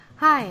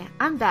Hi,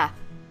 I'm Beth.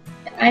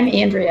 I'm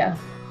Andrea.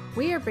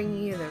 We are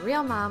bringing you the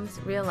Real Moms,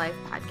 Real Life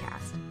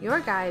podcast, your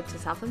guide to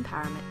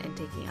self-empowerment and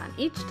taking on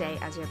each day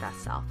as your best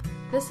self.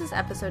 This is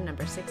episode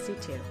number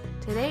 62.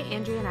 Today,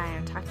 Andrea and I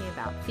are talking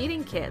about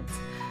feeding kids.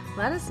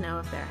 Let us know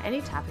if there are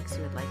any topics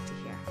you would like to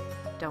hear.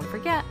 Don't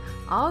forget,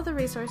 all of the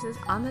resources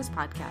on this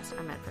podcast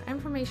are meant for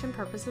information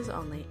purposes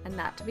only and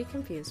not to be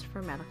confused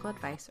for medical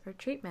advice or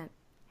treatment.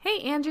 Hey,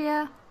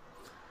 Andrea.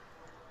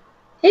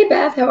 Hey,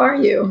 Beth. How are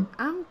you?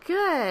 I'm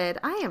good.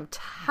 I am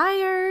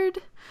tired.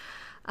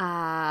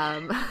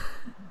 My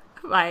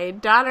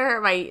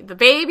daughter, the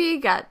baby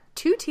got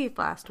 2 teeth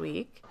last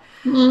week.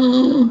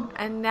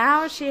 And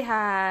now she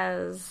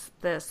has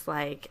this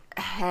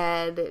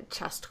head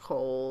chest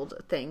cold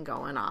thing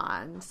going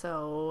on.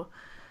 So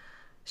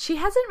she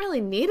hasn't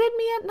really needed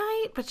me at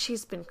night, but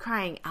she's been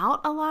crying out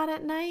a lot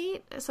at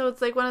night. So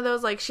it's one of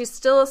those, she's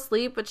still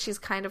asleep, but she's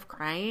kind of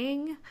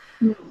crying.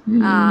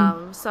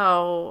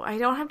 So I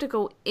don't have to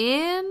go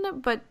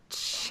in, but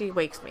she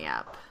wakes me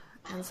up.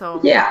 And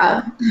so,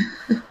 yeah.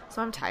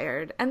 So I'm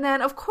tired. And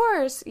then, of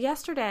course,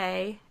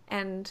 yesterday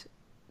and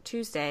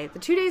Tuesday, the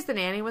 2 days the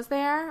nanny was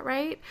there,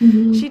 right?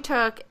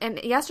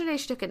 Yesterday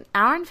she took an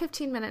hour and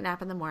 15-minute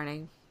nap in the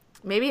morning,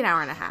 maybe an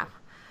hour and a half,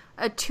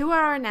 a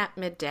 2-hour nap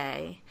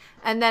midday,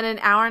 and then an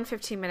hour and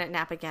 15-minute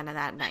nap again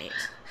that night.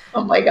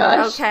 Oh my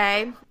gosh.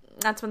 Okay.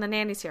 That's when the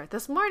nanny's here.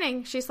 This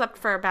morning, she slept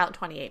for about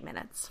 28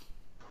 minutes.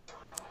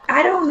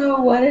 I don't know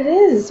what it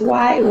is.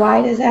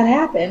 Why does that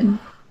happen?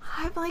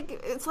 I'm I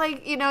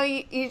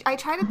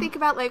try to think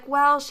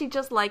about she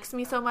just likes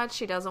me so much,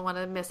 she doesn't want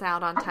to miss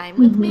out on time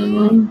with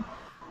me.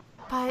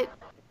 But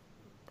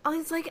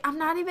it's I'm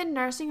not even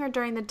nursing her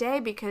during the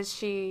day because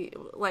she's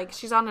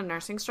on a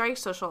nursing strike,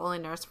 so she'll only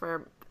nurse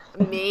for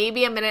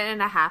maybe a minute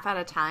and a half at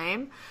a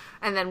time,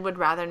 and then would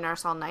rather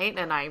nurse all night.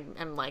 And I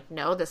am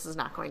no, this is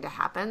not going to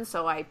happen.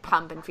 So I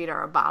pump and feed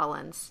her a bottle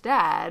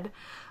instead,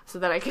 so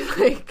that I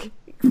can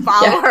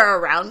follow her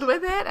around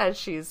with it as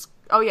she's.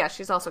 Oh yeah,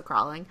 she's also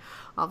crawling.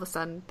 All of a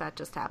sudden, that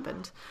just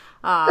happened.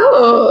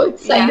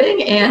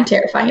 Exciting and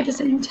terrifying at the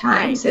same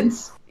time. Right.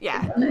 Since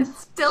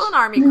it's still an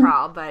army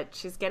crawl, but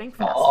she's getting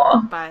faster.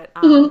 Aww. But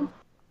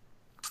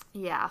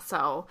yeah.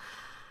 So,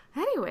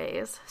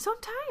 anyways, so I'm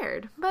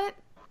tired, but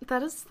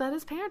that is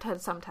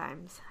parenthood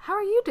sometimes. How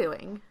are you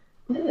doing?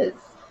 It is.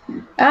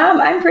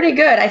 I'm pretty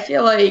good. I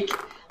feel like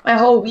my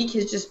whole week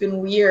has just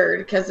been weird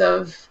because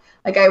of.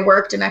 I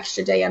worked an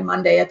extra day on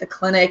Monday at the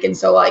clinic, and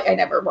so, I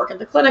never work at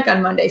the clinic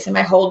on Monday, so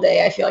my whole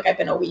day, I feel like I've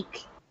been a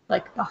week,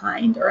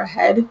 behind or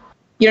ahead.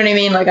 You know what I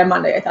mean? On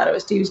Monday, I thought it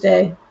was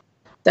Tuesday.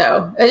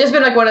 So, it's just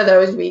been, one of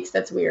those weeks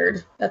that's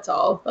weird. That's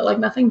all. But,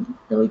 nothing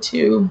really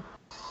too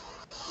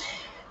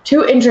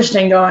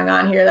interesting going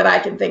on here that I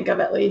can think of,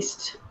 at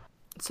least.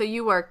 So,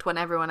 you worked when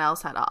everyone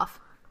else had off?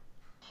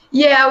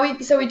 Yeah,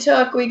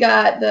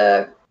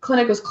 the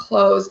clinic was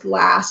closed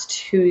last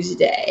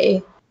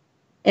Tuesday.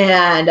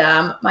 And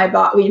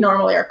we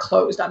normally are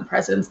closed on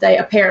President's Day.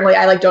 Apparently,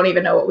 I don't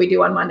even know what we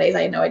do on Mondays.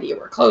 I had no idea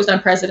we're closed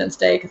on President's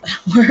Day because I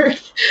don't work.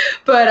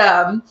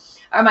 But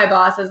my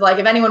boss is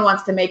if anyone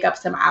wants to make up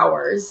some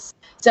hours.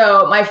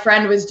 So my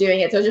friend was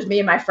doing it. So it was just me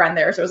and my friend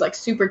there. So it was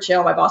super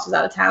chill. My boss was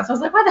out of town. So I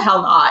was why the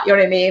hell not? You know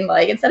what I mean?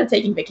 Instead of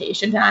taking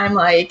vacation time,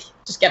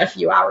 just get a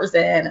few hours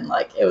in. And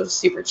it was a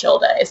super chill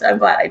day. So I'm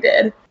glad I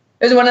did. It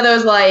was one of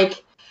those I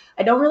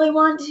don't really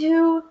want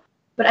to.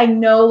 But I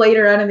know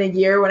later on in the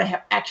year when I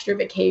have extra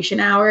vacation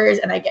hours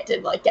and I get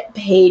to get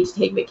paid to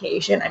take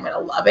vacation, I'm going to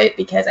love it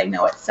because I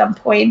know at some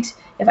point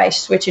if I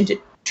switch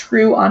into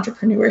true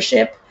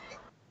entrepreneurship,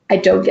 I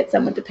don't get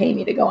someone to pay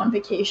me to go on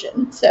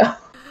vacation. So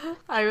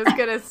I was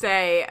going to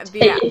say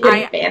taking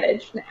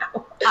advantage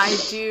now.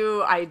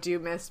 I do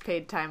miss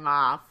paid time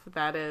off.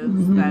 That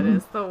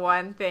is the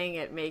one thing.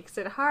 It makes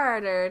it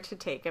harder to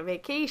take a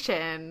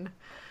vacation.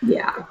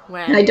 Yeah.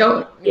 I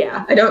don't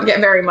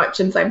get very much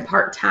since I'm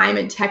part-time,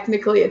 and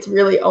technically it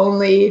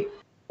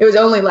was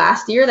only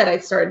last year that I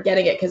started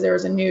getting it because there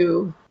was a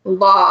new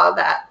law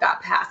that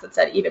got passed that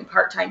said even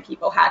part-time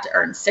people had to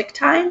earn sick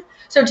time.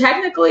 So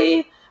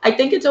technically I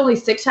think it's only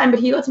sick time, but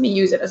he lets me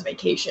use it as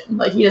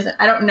vacation. He doesn't,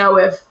 I don't know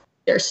if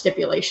there's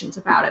stipulations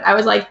about it. I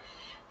was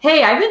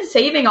hey, I've been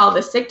saving all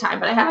this sick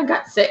time, but I haven't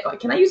got sick.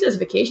 Can I use it as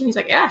vacation? He's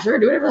yeah, sure,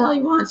 do whatever the hell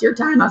you want. It's your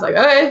time. I was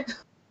okay,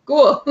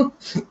 cool.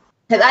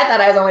 Because I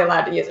thought I was only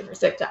allowed to use it for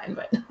sick time,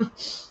 but.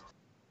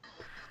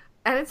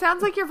 And it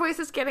sounds like your voice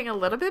is getting a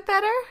little bit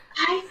better.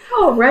 I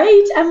know,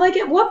 right? I'm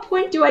at what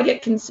point do I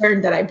get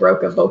concerned that I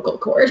broke a vocal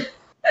cord?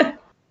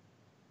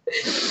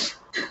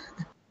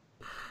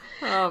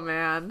 Oh,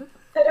 man.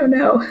 I don't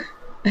know.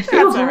 I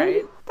feel That's all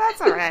right.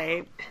 That's all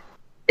right.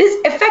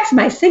 It affects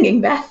my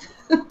singing, Beth.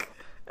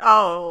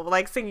 Oh,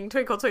 singing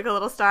Twinkle, Twinkle,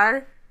 Little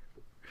Star?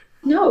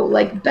 No,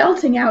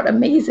 belting out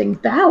amazing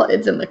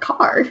ballads in the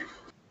car.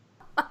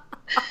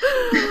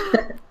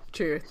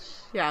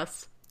 Truth.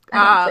 Yes.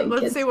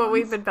 Let's see what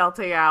we've been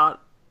belting out.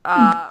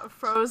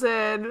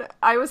 Frozen.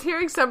 I was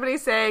hearing somebody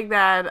saying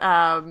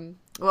that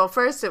Well,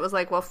 first it was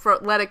like, well,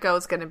 Let It Go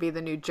is going to be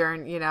the new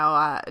Journey,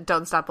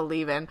 Don't Stop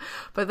Believin'.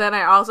 But then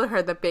I also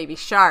heard that Baby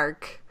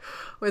Shark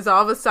was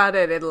all of a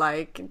sudden in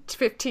like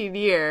 15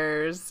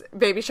 years,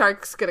 Baby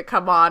Shark's going to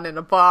come on in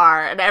a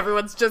bar and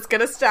everyone's just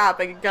going to stop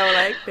and go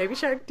like, Baby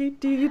Shark, do,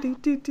 do, do,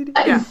 do, do, do.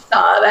 I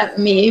saw that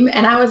meme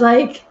and I was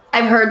like,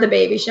 I've heard the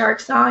Baby Shark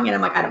song and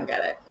I'm like, I don't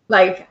get it.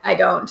 Like, I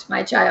don't.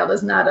 My child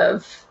is not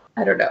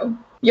I don't know.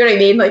 You know what I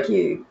mean? Like,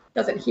 he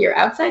doesn't hear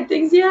outside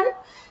things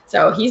yet.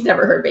 So he's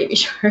never heard Baby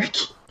Shark.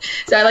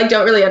 So I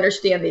don't really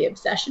understand the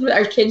obsession with.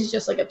 Our kids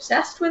just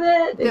obsessed with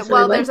it? There's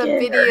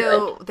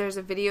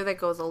a video that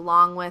goes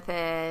along with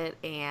it,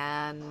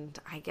 and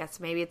I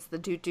guess maybe it's the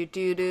do do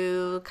do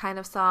do kind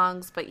of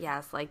songs. But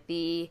yes, I'm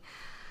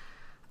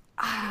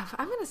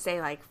gonna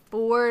say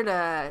 4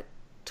 to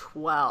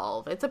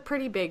 12. It's a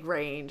pretty big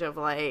range of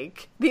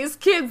these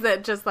kids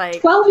that just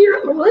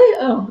 12-year-old. Really?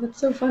 Oh, that's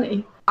so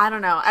funny. I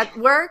don't know. At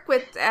work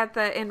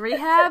in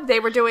rehab,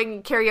 they were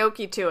doing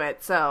karaoke to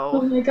it. So.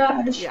 Oh my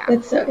gosh. Yeah. I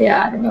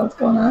don't know what's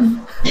going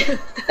on.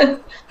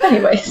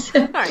 Anyways.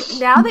 All right.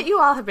 Now that you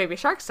all have Baby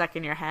Shark stuck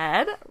in your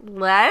head,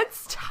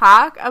 let's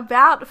talk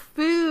about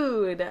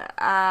food.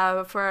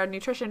 For our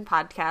nutrition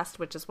podcast,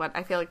 which is what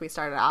I feel like we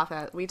started off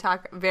at, we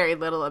talk very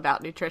little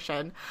about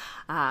nutrition.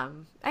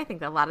 I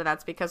think that a lot of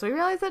that's because we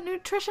realize that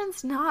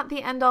nutrition's not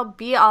the end-all,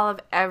 be-all of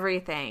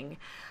everything.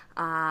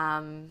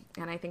 And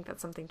I think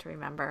that's something to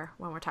remember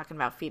when we're talking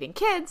about feeding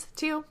kids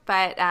too.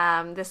 But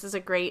this is a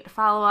great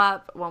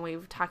follow-up when we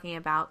were talking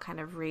about kind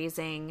of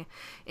raising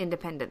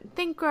independent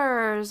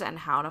thinkers and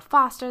how to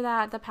foster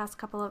that the past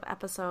couple of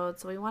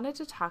episodes. So we wanted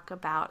to talk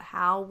about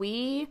how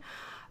we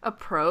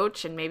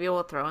approach, and maybe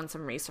we'll throw in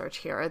some research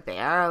here or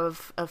there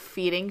of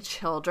feeding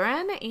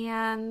children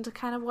and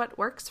kind of what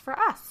works for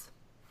us.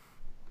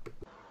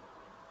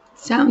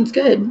 Sounds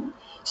good.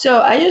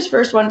 So I just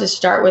first wanted to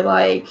start with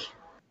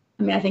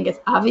I think it's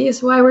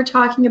obvious why we're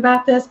talking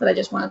about this, but I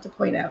just wanted to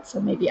point out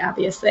some maybe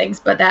obvious things,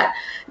 but that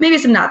maybe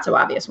some not so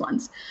obvious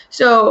ones.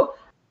 So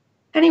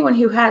anyone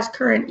who has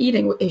current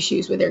eating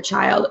issues with their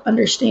child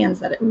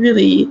understands that it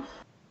really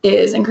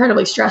is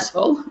incredibly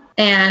stressful,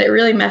 and it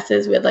really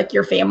messes with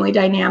your family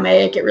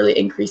dynamic. It really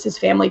increases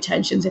family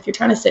tensions if you're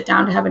trying to sit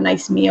down to have a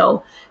nice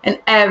meal, and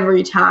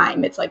every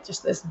time it's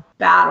just this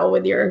battle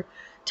with your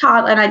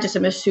toddler, and I just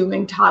am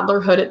assuming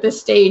toddlerhood at this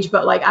stage,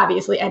 but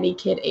obviously any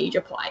kid age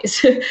applies.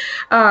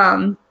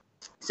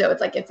 So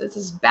it's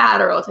this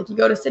battle. It's you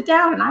go to sit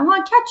down and I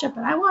want ketchup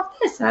and I want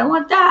this and I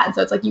want that. And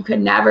so it's you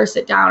can never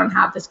sit down and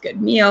have this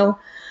good meal.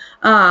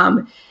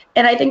 And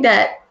I think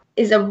that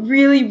is a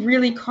really,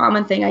 really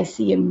common thing I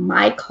see in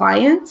my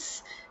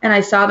clients. And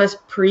I saw this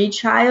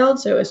pre-child,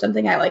 so it was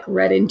something I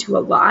read into a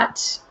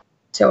lot.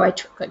 So I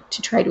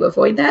to try to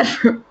avoid that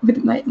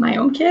with my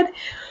own kid,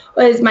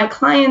 was my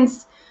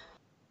clients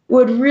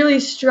would really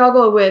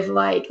struggle with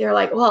they're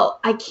well,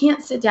 I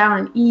can't sit down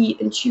and eat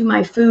and chew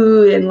my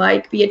food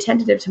and be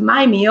attentive to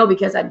my meal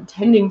because I'm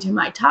tending to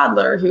my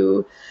toddler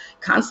who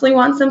constantly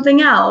wants something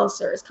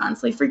else or is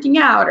constantly freaking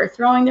out or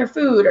throwing their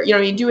food or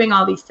doing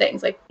all these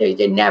things.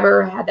 They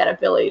never had that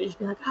ability to just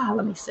be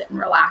let me sit and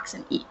relax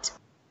and eat.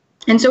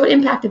 And so it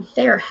impacted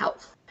their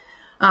health,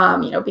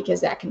 because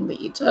that can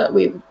lead to,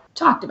 we've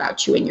talked about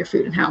chewing your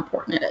food and how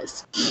important it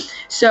is.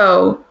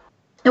 So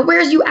it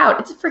wears you out.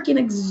 It's freaking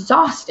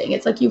exhausting.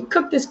 It's you've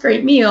cooked this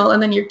great meal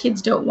and then your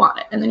kids don't want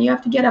it. And then you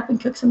have to get up and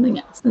cook something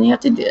else. And you have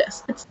to do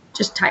this. It's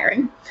just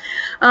tiring.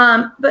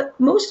 But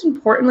most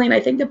importantly, and I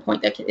think the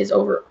point that is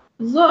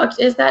overlooked,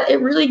 is that it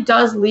really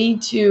does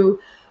lead to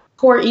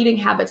poor eating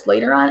habits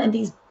later on. And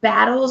these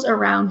battles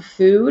around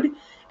food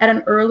at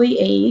an early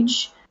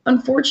age,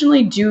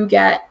 unfortunately, do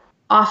get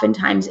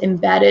oftentimes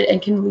embedded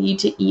and can lead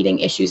to eating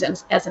issues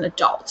as an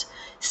adult.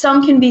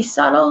 Some can be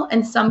subtle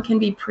and some can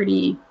be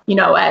pretty,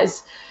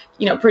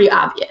 pretty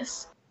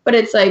obvious. But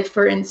it's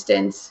for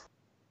instance,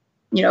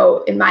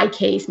 in my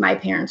case, my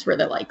parents were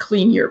the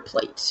clean your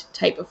plate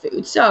type of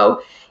food.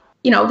 So,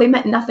 they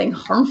meant nothing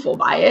harmful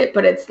by it,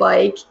 but it's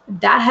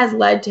that has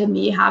led to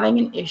me having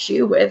an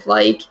issue with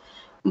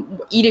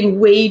eating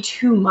way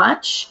too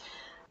much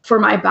for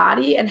my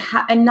body and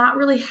not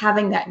really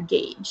having that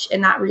gauge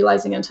and not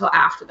realizing until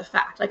after the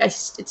fact.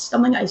 It's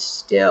something I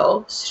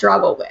still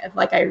struggle with.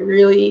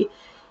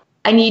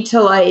 I need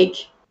to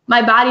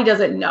my body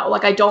doesn't know.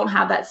 I don't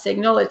have that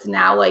signal. It's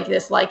now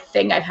this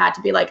thing I've had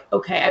to be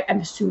okay, I'm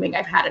assuming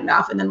I've had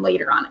enough. And then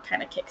later on it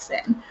kind of kicks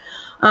in.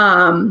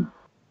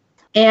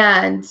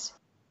 And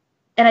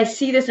I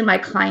see this in my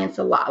clients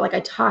a lot. I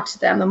talk to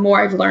them, the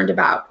more I've learned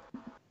about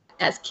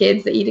as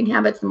kids, the eating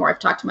habits, the more I've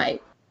talked to my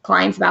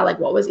clients about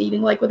what was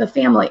eating with a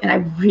family. And I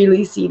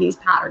really see these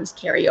patterns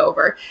carry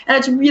over. And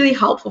it's really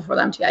helpful for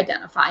them to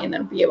identify and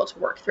then be able to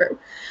work through.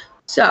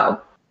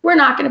 So we're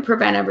not going to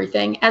prevent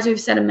everything. As we've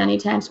said many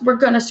times, we're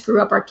going to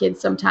screw up our kids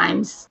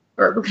sometimes,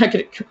 or we're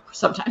going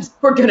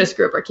to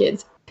screw up our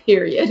kids,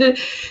 period.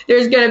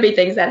 There's going to be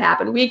things that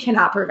happen. We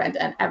cannot prevent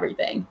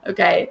everything.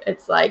 Okay.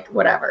 It's like,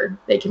 whatever.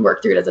 They can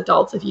work through it as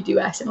adults. If you do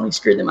accidentally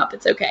screw them up,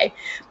 it's okay.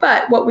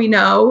 But what we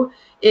know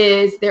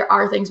is there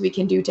are things we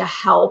can do to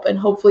help and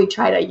hopefully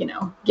try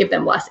to, give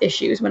them less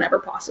issues whenever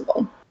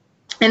possible.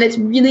 And it's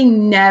really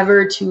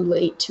never too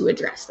late to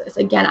address this.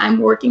 Again, I'm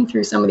working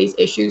through some of these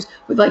issues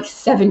with like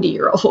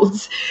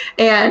 70-year-olds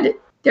and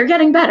they're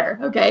getting better.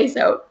 Okay.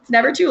 So it's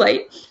never too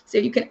late. So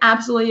you can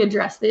absolutely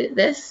address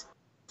this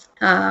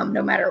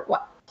no matter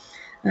what.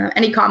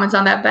 Any comments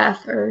on that,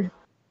 Beth, or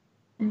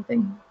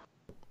anything?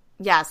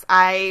 Yes,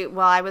 I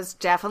was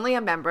definitely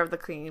a member of the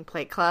Clean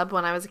Plate Club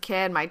when I was a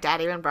kid. My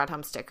dad even brought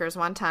home stickers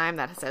one time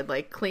that said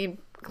like Clean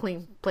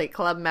Plate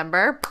Club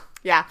member.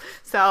 Yeah.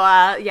 So,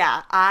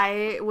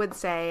 I would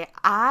say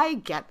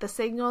I get the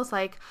signals,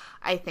 like,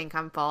 I think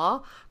I'm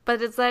full,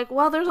 but it's like,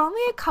 well, there's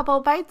only a couple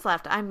bites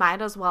left. I might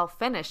as well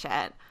finish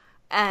it.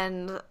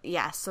 And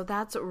yeah, so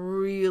that's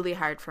really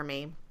hard for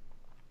me.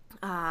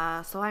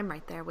 So I'm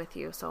right there with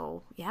you.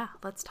 So yeah,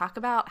 let's talk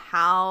about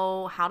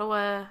how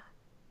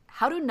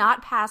to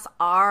not pass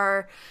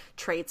our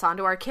traits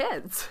onto our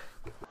kids.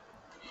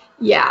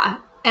 Yeah.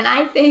 And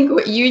I think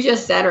what you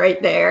just said right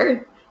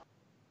there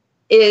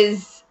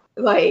is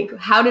like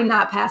how to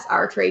not pass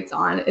our traits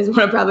on is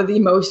one of probably the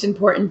most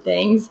important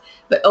things,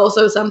 but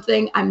also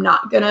something I'm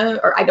not gonna,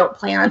 or I don't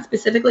plan on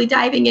specifically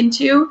diving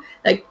into,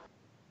 like,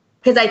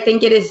 because I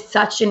think it is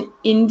such an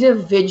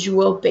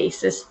individual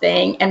basis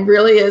thing and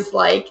really is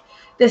like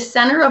the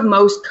center of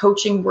most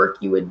coaching work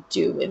you would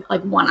do with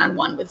like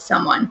one-on-one with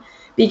someone.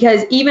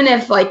 Because even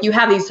if like you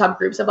have these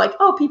subgroups of like,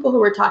 oh, people who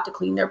were taught to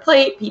clean their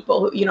plate,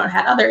 people who,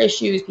 had other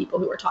issues, people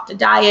who were taught to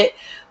diet,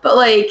 but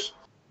like,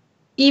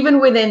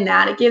 even within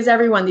that, it gives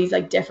everyone these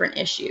like different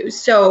issues.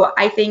 So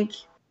I think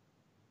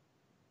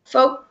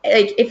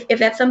if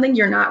that's something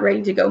you're not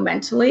ready to go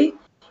mentally,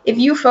 if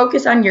you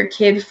focus on your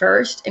kid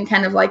first and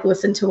kind of like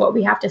listen to what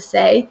we have to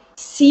say,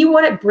 see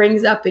what it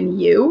brings up in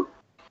you.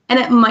 And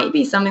it might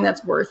be something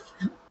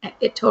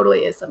it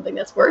totally is something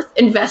that's worth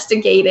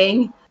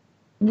investigating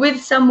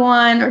with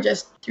someone or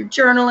just through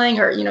journaling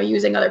or,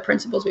 using other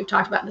principles we've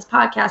talked about in this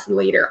podcast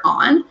later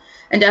on.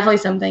 And definitely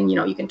something,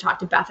 you can talk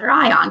to Beth or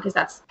I on, because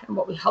that's kind of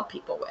what we help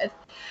people with.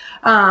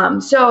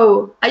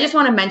 So I just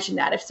want to mention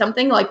that if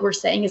something like we're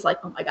saying is like,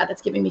 oh my God,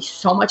 that's giving me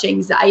so much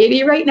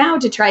anxiety right now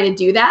to try to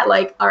do that.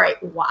 Like, all right,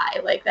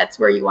 why? Like, that's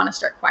where you want to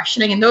start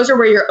questioning. And those are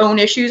where your own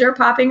issues are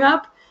popping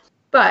up.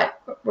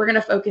 But we're going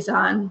to focus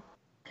on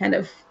kind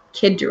of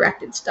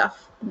kid-directed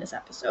stuff in this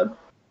episode.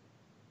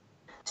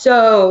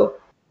 So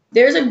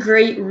there's a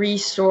great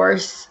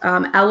resource,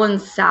 Ellyn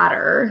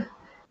Satter.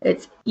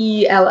 It's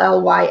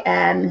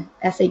ELLYN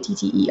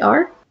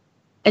SATTER.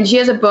 And she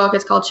has a book,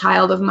 it's called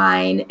Child of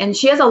Mine. And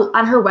she has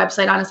on her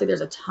website, honestly,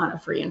 there's a ton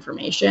of free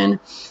information.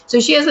 So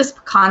she has this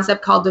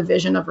concept called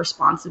division of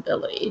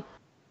responsibility.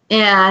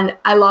 And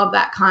I love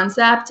that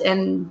concept.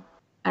 And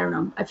I don't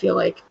know, I feel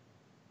like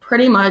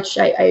pretty much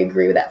I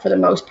agree with that for the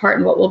most part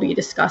in what we'll be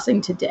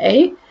discussing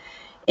today.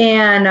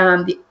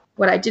 And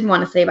what I did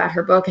want to say about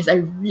her book is I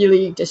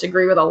really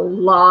disagree with a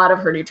lot of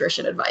her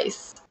nutrition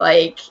advice.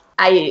 Like,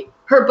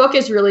 her book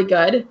is really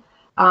good.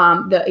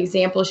 The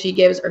examples she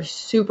gives are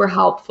super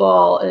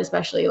helpful, and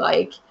especially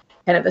like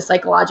kind of the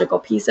psychological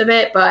piece of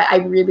it. But I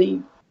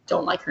really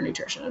don't like her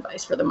nutrition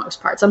advice for the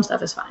most part. Some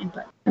stuff is fine,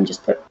 but I'm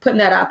just putting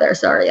that out there.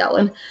 Sorry,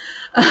 Ellyn.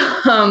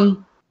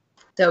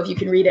 So if you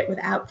can read it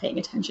without paying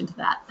attention to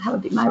that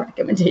would be my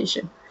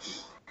recommendation.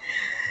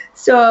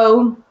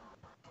 So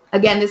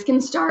again, this can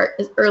start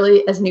as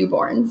early as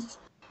newborns.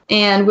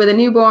 And with a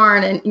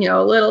newborn and,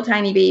 a little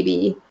tiny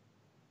baby,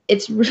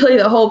 it's really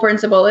the whole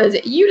principle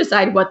is you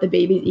decide what the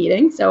baby's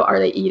eating. So are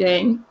they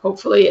eating,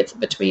 hopefully it's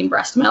between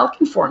breast milk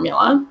and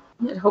formula.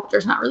 I hope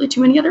there's not really too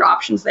many other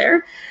options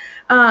there.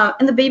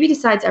 And the baby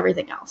decides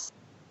everything else.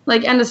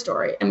 Like, end of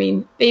story. I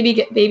mean,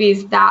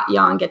 babies that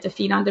young get to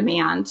feed on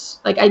demand.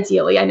 Like,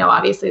 ideally, I know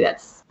obviously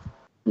it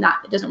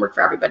doesn't work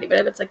for everybody, but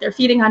if it's like they're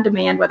feeding on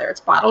demand, whether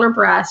it's bottle or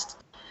breast,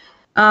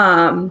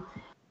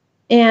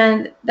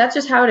 and that's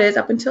just how it is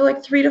up until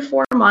like 3 to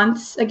 4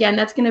 months. Again,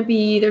 that's going to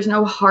be, there's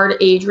no hard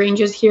age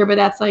ranges here, but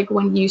that's like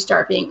when you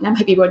start that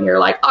might be when you're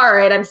like, all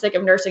right, I'm sick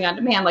of nursing on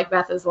demand. Like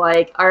Beth is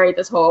like, all right,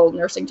 this whole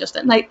nursing just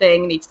at night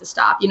thing needs to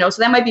stop,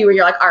 So that might be where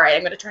you're like, all right,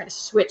 I'm going to try to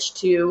switch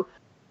to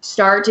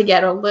start to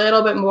get a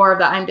little bit more of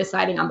the, I'm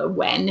deciding on the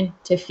when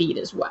to feed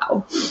as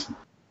well.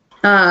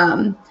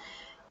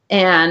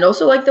 And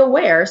also like the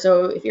where.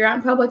 So if you're out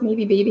in public,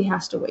 maybe baby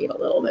has to wait a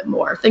little bit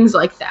more, things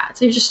like that.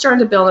 So you're just starting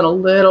to build in a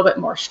little bit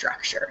more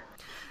structure.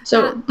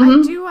 So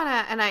I do want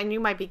to, and I knew you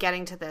might be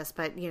getting to this,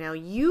 but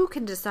you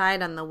can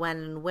decide on the when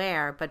and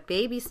where, but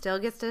baby still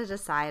gets to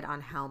decide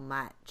on how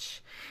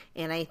much.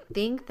 And I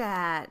think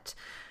that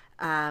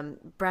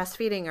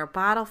breastfeeding or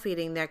bottle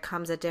feeding, there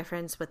comes a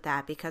difference with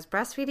that, because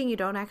breastfeeding, you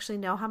don't actually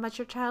know how much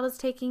your child is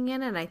taking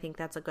in. And I think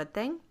that's a good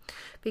thing,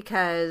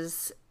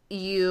 because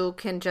you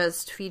can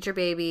just feed your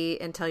baby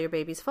until your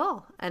baby's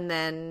full, and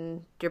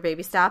then your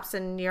baby stops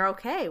and you're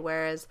okay.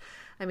 Whereas,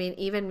 I mean,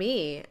 even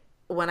me,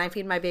 when I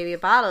feed my baby a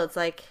bottle, it's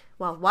like,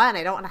 well, one,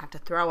 I don't want to have to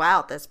throw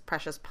out this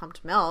precious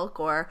pumped milk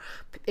or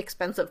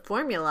expensive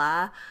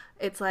formula.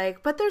 It's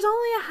like, but there's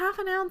only a half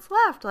an ounce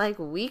left. Like,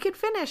 we could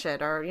finish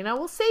it, or,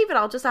 we'll save it.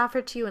 I'll just offer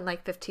it to you in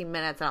like 15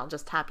 minutes and I'll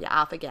just tap you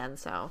off again.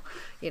 So,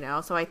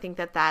 so I think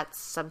that that's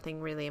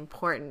something really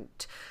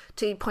important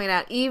to point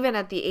out, even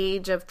at the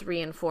age of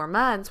 3 and 4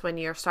 months, when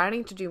you're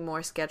starting to do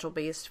more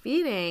schedule-based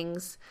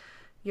feedings,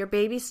 your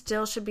baby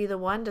still should be the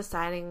one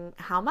deciding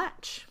how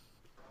much.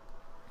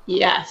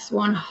 Yes,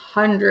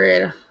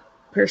 100%.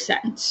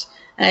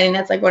 And I think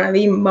that's like one of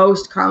the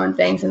most common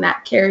things, and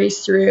that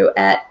carries through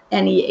at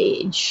any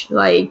age.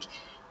 Like,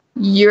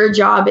 your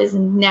job is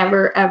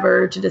never,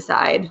 ever to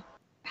decide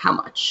how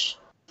much,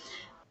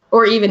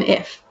 or even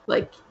if,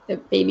 like, the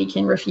baby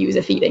can refuse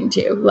a feeding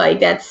too. Like,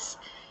 that's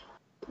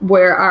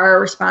where our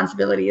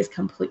responsibility is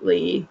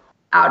completely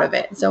out of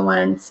it. So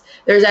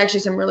there's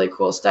actually some really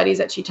cool studies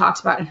that she talks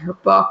about in her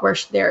book where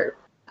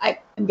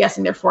I'm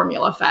guessing they're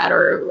formula fed,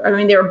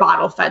 they were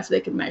bottle fed so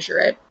they could measure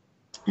it.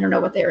 I don't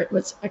know what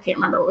I can't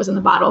remember what was in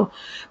the bottle,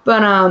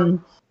 but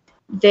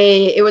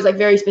it was like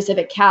very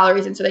specific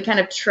calories. And so they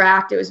kind of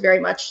tracked, it was very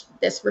much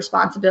this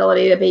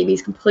responsibility. The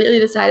babies completely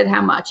decided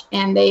how much,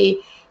 and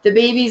the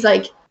babies,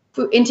 like,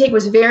 food intake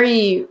was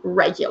very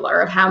regular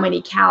of how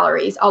many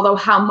calories, although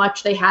how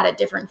much they had at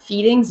different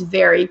feedings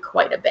varied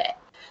quite a bit.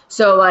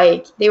 So,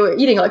 like, they were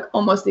eating like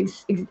almost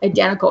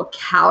identical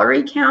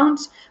calorie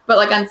count, but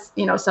like on,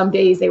 some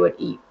days they would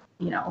eat,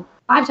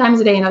 5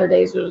 times a day, and other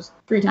days it was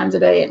 3 times a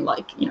day, and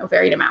like,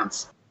 varied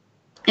amounts.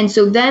 And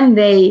so then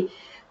they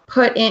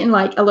put in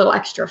like a little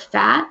extra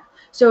fat.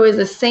 So it was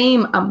the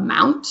same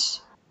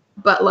amount,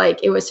 but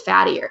like it was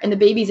fattier, and the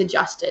babies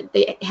adjusted.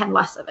 They had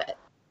less of it,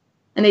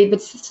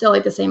 but still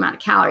like the same amount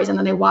of calories. And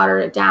then they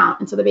watered it down.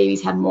 And so the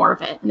babies had more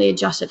of it, and they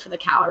adjusted for the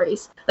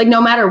calories. Like,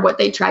 no matter what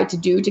they tried to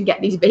do to get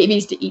these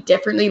babies to eat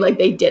differently, like,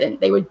 they didn't.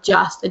 They would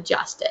just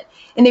adjust it.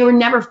 And they were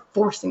never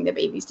forcing the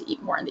babies to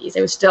eat more of these.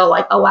 They was still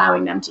like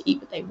allowing them to eat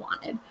what they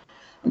wanted.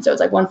 And so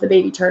it's like, once the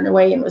baby turned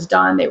away and was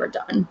done, they were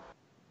done.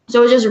 So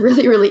it was just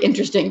really, really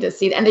interesting to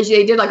see that. And they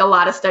did like a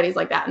lot of studies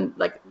like that. And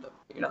like,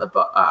 the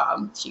book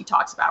she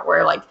talks about,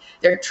 where like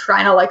they're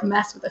trying to like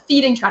mess with the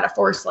feeding, trying to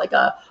force like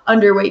a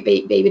underweight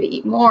baby to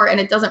eat more, and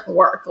it doesn't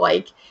work.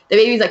 Like, the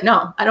baby's like,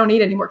 no, I don't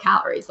need any more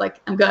calories.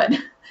 Like, I'm good.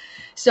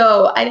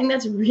 So I think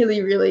that's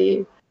really,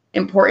 really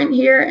important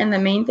here. And the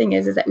main thing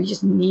is that we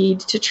just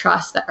need to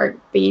trust that our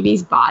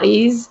babies'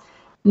 bodies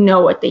know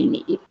what they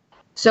need.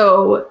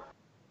 So,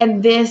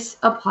 and this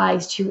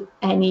applies to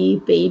any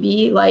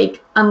baby,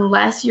 like,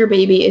 unless your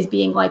baby is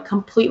being like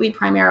completely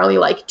primarily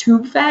like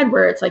tube fed,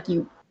 where it's like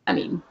the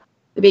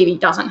baby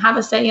doesn't have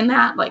a say in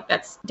that, like,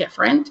 that's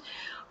different.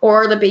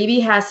 Or the baby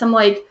has some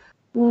like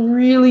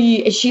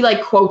really, she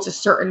like quotes a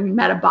certain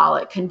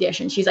metabolic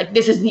condition. She's like,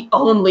 this is the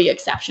only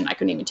exception. I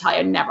couldn't even tell you,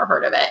 I never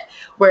heard of it,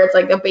 where it's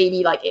like the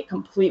baby, like, it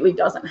completely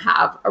doesn't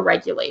have a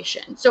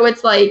regulation. So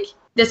it's like,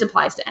 this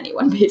applies to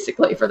anyone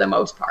basically for the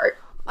most part.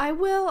 I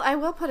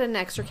will put an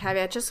extra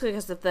caveat, just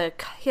because of the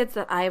kids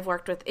that I've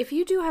worked with. If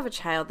you do have a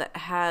child that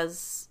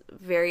has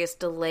various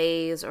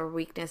delays or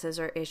weaknesses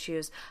or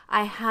issues,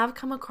 I have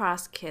come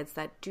across kids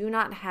that do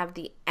not have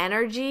the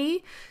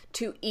energy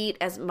to eat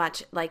as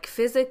much, like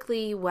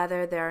physically,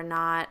 whether they're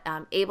not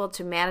able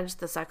to manage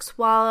the suck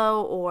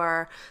swallow,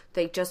 or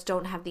they just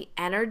don't have the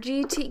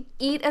energy to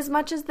eat as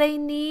much as they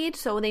need.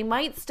 So they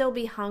might still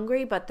be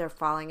hungry, but they're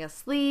falling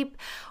asleep,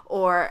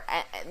 or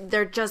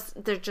they're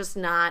just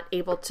not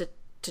able to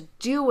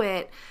do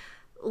it.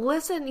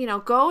 Listen,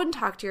 go and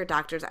talk to your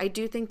doctors. I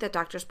do think that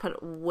doctors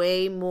put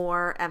way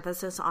more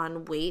emphasis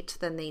on weight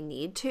than they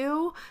need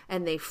to,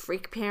 and they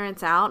freak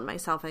parents out,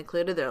 myself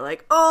included. They're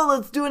like, oh,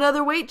 let's do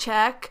another weight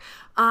check.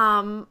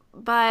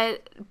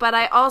 But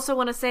I also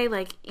want to say,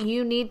 like,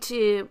 you need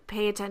to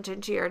pay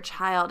attention to your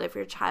child. If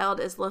your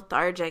child is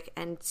lethargic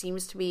and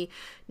seems to be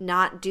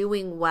not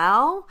doing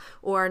well,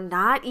 or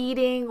not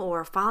eating,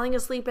 or falling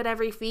asleep at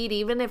every feed,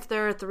 even if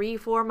they're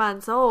 3-4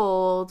 months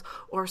old,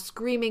 or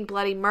screaming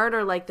bloody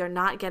murder like they're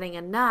not getting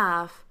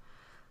enough,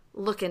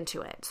 look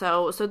into it.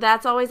 So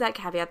that's always that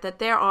caveat, that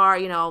there are,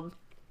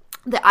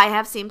 that I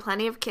have seen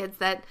plenty of kids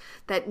that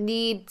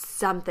need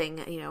something,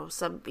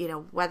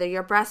 whether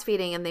you're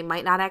breastfeeding and they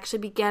might not actually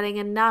be getting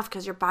enough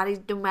because your body,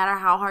 no matter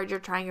how hard you're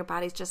trying, your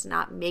body's just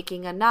not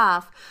making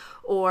enough,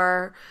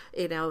 or,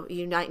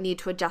 you might need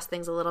to adjust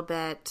things a little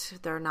bit.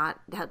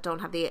 Don't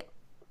have the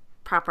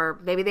proper,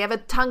 maybe they have a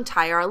tongue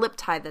tie or a lip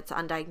tie that's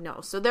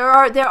undiagnosed. So there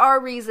are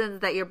reasons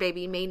that your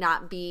baby may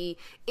not be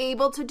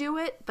able to do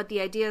it, but the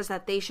idea is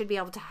that they should be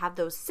able to have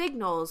those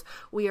signals.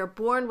 We are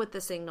born with the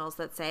signals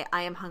that say,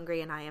 I am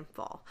hungry and I am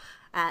full.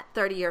 At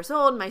 30 years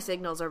old, my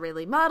signals are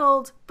really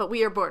muddled, but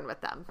we are born with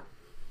them.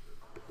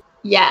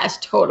 Yes,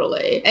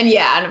 totally.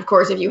 And of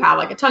course, if you have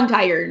like a tongue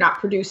tie, you're not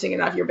producing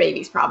enough, your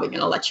baby's probably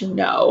going to let you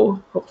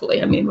know, hopefully,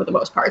 for the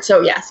most part.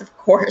 So yes, of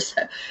course,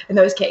 in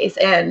those cases.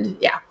 And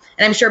yeah.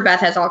 And I'm sure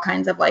Beth has all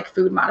kinds of like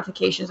food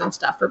modifications and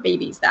stuff for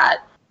babies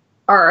that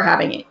are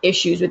having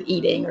issues with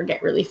eating or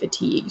get really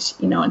fatigued,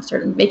 and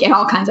start making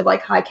all kinds of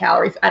like high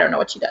calorie. I don't know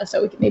what she does.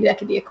 So maybe that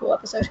could be a cool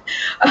episode.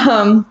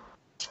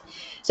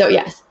 So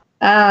yes.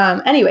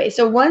 Anyway,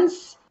 so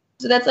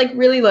that's like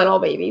really little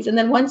babies. And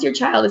then once your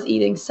child is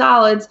eating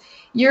solids,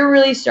 you're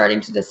really starting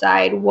to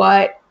decide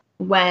what,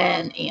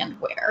 when, and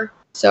where.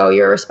 So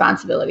your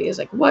responsibility is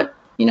like, what,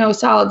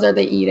 solids are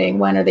they eating?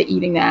 When are they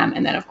eating them?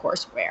 And then of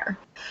course, where.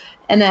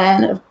 And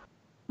then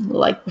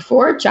like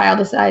before, a child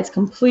decides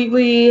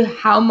completely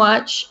how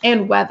much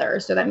and whether.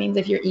 So that means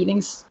if you're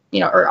eating,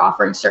 or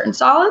offering certain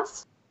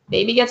solids,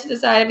 baby gets to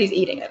decide if he's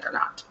eating it or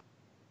not.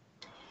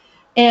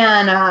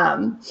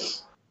 And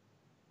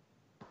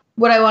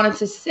what I wanted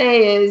to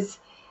say is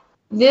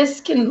this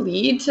can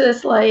lead to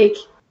this like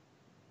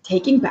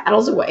taking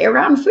battles away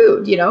around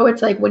food.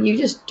 It's like when you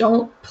just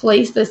don't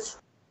place this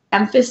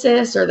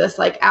emphasis or this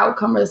like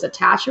outcome or this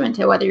attachment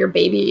to whether your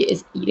baby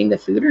is eating the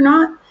food or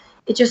not,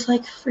 it just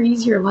like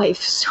frees your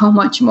life so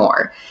much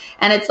more.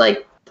 And it's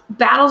like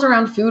battles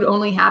around food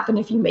only happen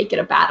if you make it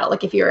a battle.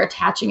 Like if you're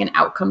attaching an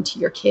outcome to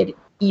your kid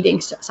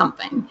eating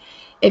something.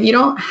 If you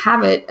don't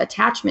have an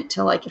attachment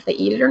to like if they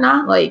eat it or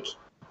not, like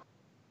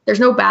there's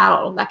no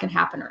battle that can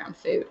happen around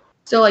food.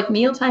 So like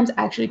meal times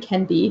actually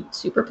can be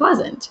super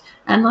pleasant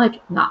and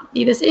like not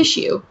be this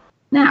issue.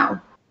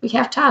 Now we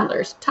have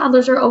toddlers.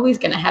 Toddlers are always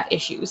going to have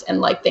issues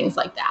and like things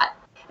like that.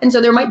 And so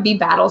there might be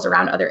battles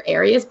around other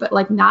areas, but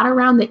like not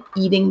around the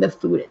eating the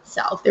food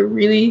itself. There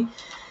really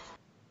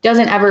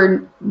doesn't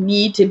ever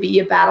need to be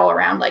a battle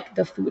around like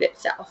the food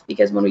itself,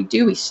 because when we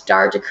do, we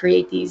start to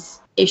create these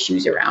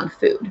issues around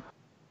food.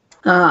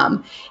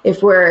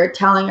 If we're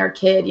telling our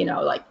kid,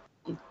 like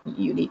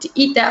you need to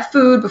eat that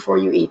food before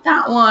you eat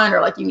that one, or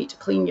like you need to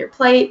clean your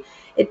plate,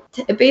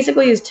 it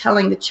basically is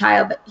telling the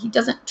child that he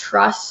doesn't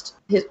trust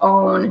his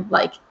own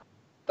like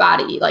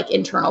body, like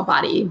internal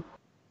body,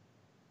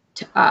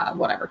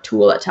 whatever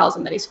tool that tells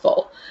him that he's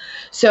full.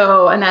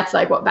 So, and that's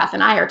like what Beth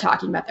and I are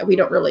talking about, that we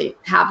don't really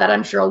have that.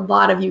 I'm sure a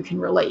lot of you can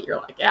relate. You're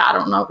like, yeah, I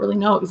don't really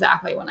know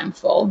exactly when I'm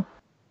full.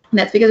 And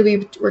that's because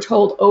we were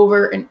told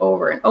over and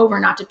over and over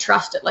not to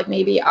trust it. Like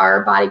maybe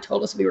our body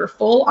told us we were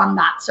full on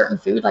that certain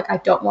food. Like I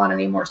don't want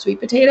any more sweet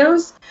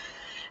potatoes,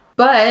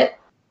 but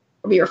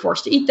we were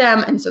forced to eat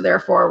them. And so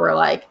therefore we're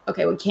like,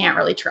 okay, we can't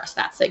really trust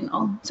that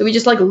signal. So we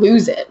just like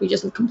lose it. We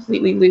just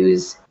completely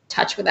lose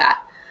touch with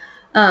that.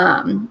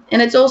 And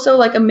it's also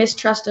like a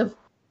mistrust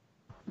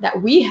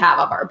that we have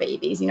of our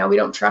babies. We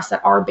don't trust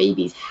that our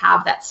babies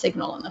have that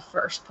signal in the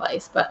first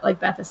place. But like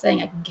Beth is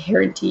saying, I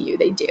guarantee you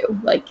they do.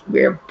 Like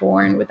we're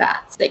born with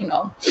that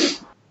signal.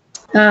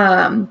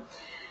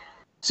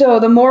 So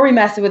the more we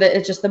mess with it,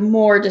 it's just the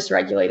more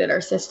dysregulated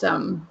our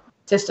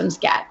systems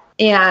get.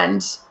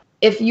 And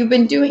if you've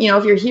been doing,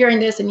 if you're hearing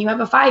this and you have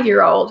a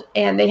 5-year-old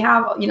and they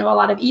have, a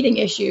lot of eating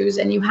issues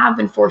and you have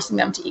been forcing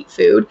them to eat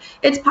food,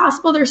 it's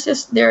possible their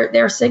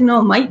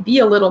signal might be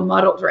a little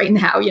muddled right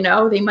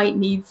now. They might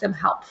need some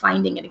help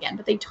finding it again,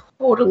 but they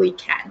totally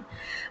can.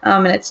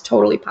 And it's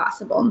totally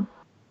possible.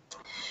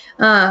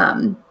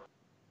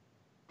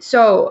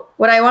 So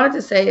what I wanted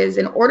to say is,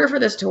 in order for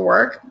this to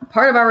work,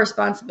 part of our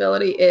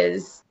responsibility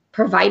is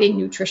providing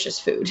nutritious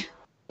food.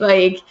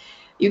 Like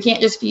you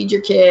can't just feed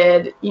your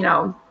kid,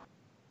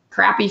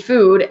 crappy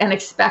food and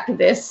expect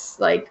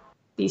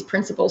these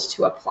principles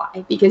to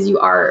apply, because you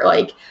are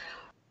like,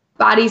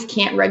 bodies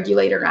can't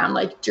regulate around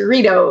like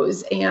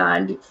Doritos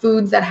and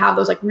foods that have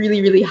those like really,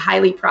 really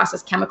highly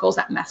processed chemicals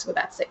that mess with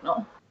that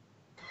signal.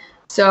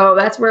 So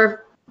that's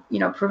where,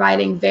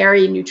 providing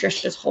very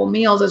nutritious whole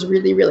meals is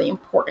really, really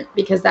important,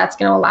 because that's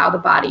going to allow the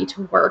body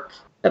to work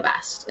the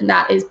best. And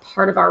that is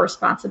part of our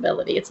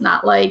responsibility. It's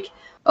not like,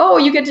 oh,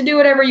 you get to do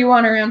whatever you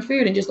want around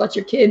food and just let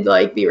your kid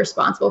like be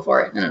responsible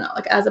for it. No.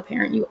 Like as a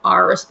parent, you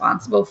are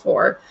responsible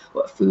for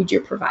what food you're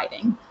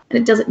providing. And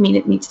it doesn't mean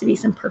it needs to be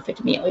some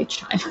perfect meal each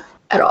time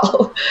at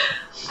all.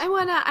 I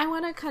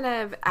wanna kind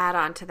of add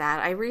on to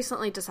that. I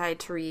recently decided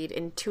to read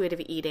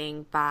Intuitive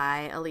Eating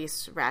by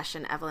Elise Resch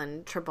and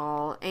Evelyn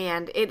Tribole,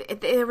 and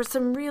there was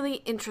some really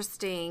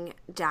interesting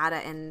data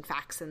and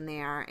facts in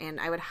there, and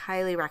I would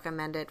highly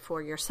recommend it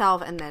for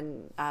yourself. And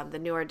then the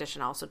newer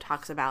edition also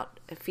talks about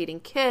feeding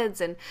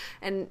kids and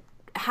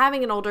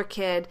having an older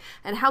kid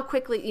and how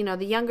quickly,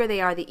 the younger they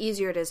are, the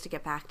easier it is to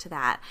get back to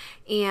that.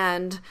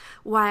 And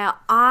while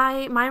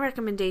my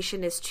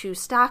recommendation is to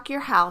stock your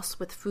house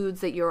with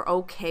foods that you're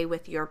okay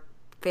with your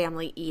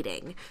family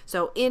eating.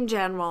 So in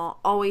general,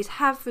 always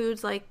have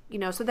foods like,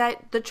 so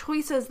that the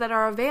choices that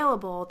are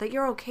available, that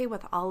you're okay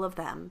with all of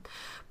them.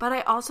 But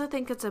I also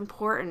think it's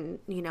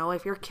important,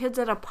 if your kid's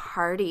at a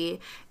party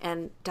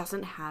and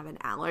doesn't have an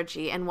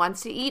allergy and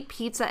wants to eat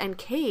pizza and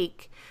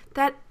cake,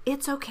 that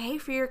it's okay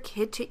for your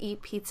kid to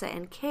eat pizza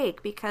and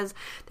cake, because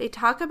they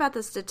talk about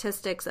the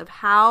statistics of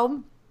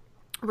how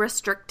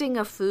restricting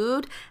a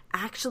food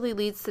actually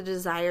leads to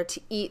desire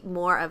to eat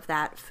more of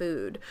that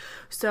food.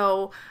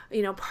 So,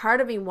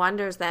 part of me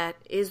wonders that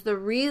is the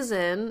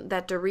reason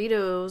that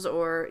Doritos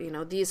or,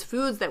 these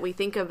foods that we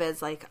think of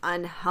as like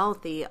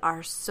unhealthy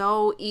are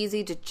so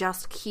easy to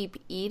just keep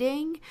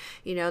eating.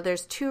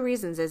 There's two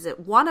reasons. Is it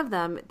one of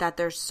them that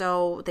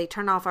they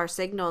turn off our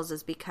signals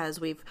is because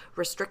we've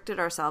restricted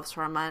ourselves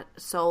from it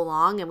so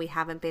long and we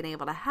haven't been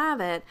able to have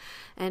it.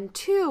 And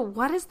two,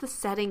 what is the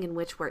setting in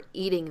which we're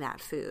eating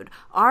that food?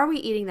 Are we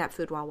eating that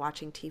food while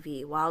watching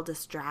TV, while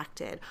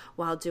distracted,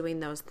 while doing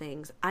those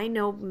things? I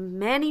know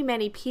many,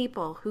 many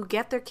people who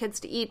get their kids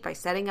to eat by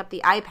setting up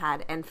the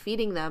iPad and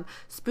feeding them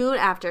spoon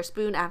after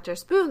spoon after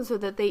spoon so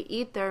that they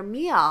eat their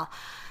meal.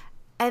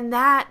 And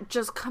that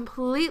just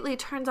completely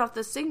turns off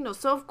the signal.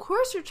 So of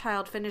course your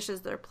child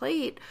finishes their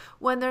plate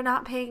when they're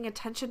not paying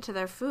attention to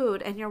their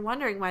food and you're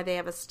wondering why they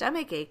have a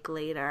stomach ache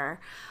later.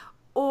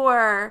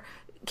 Or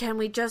can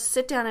we just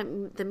sit down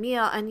at the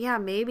meal and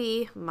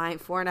maybe my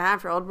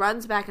 4.5-year-old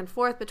runs back and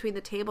forth between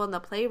the table and the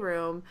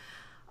playroom.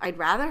 I'd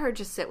rather her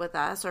just sit with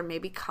us or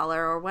maybe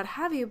color or what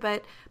have you.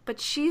 But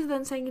she's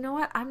then saying, you know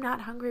what, I'm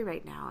not hungry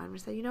right now. And we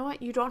say, you know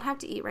what, you don't have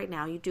to eat right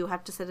now. You do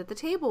have to sit at the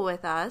table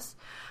with us,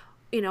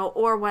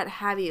 or what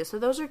have you. So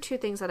those are two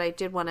things that I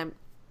did want to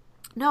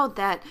note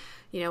that,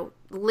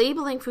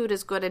 labeling food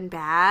as good and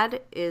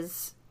bad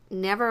is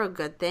never a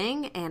good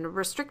thing, and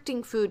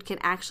restricting food can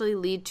actually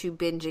lead to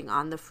binging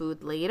on the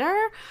food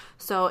later.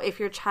 So if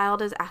your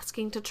child is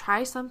asking to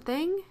try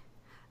something,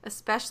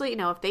 especially,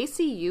 if they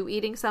see you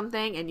eating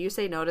something and you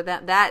say no to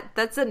them,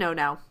 that's a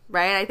no-no,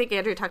 right? I think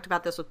Andrew talked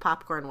about this with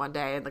popcorn one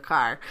day in the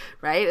car,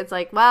 right? It's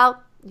like,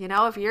 well,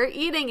 if you're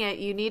eating it,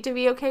 you need to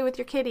be okay with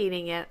your kid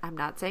eating it. I'm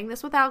not saying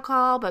this with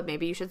alcohol, but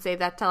maybe you should save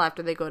that till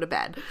after they go to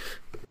bed.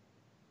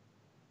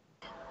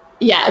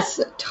 Yes,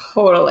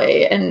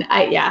 totally. And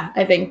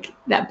I think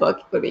that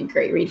book would be a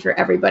great read for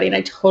everybody. And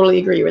I totally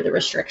agree with the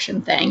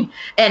restriction thing.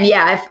 And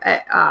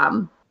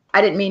I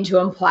didn't mean to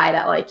imply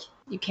that like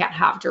you can't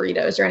have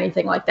Doritos or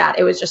anything like that.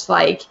 It was just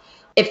like,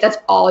 if that's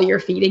all you're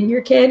feeding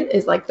your kid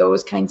is like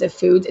those kinds of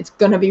foods, it's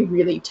going to be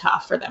really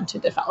tough for them to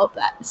develop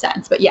that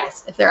sense. But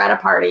yes, if they're at a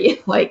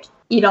party, like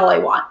eat all they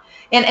want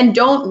and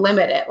don't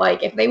limit it.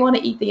 Like if they want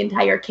to eat the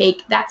entire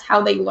cake, that's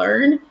how they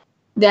learn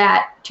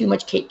that too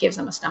much cake gives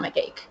them a stomach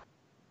ache.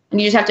 And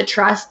you just have to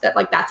trust that,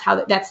 like, that's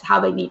how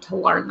they need to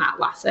learn that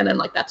lesson. And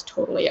like, that's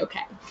totally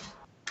okay.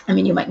 I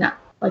mean, you might not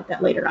like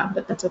that later on,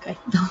 but that's okay.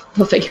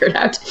 They'll figure it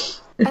out.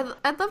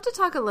 I'd love to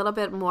talk a little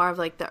bit more of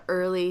like the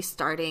early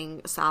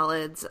starting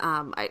solids.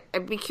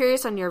 I'd be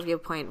curious on your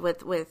viewpoint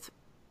with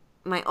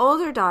my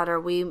older daughter.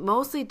 We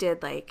mostly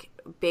did like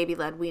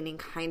baby-led weaning,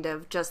 kind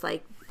of just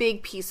like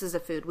big pieces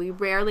of food. We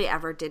rarely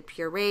ever did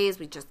purees.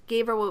 We just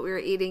gave her what we were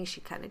eating. She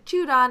kind of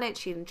chewed on it.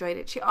 She enjoyed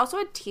it. She also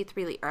had teeth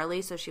really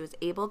early, so she was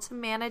able to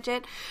manage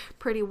it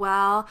pretty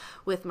well.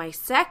 With my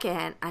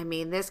second, I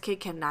mean, this kid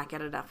cannot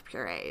get enough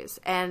purees,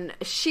 and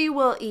she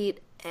will eat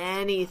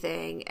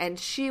anything, and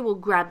she will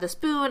grab the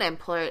spoon and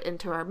pour it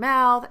into her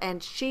mouth,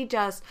 and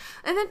and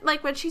then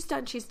like when she's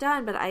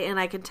done, but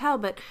I can tell,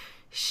 but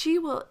she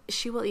will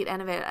eat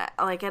any of it.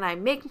 Like, and I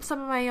make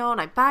some of my own,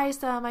 I buy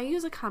some, I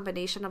use a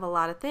combination of a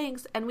lot of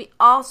things. And we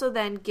also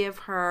then give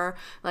her,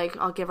 like,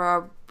 I'll give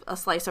her a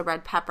slice of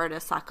red pepper to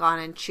suck on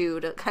and chew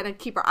to kind of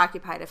keep her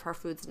occupied if her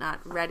food's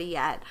not ready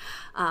yet.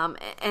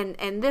 And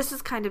this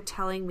is kind of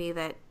telling me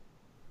that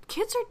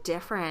kids are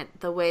different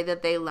the way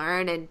that they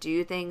learn and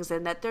do things,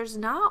 and that there's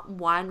not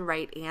one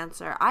right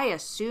answer. I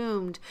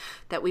assumed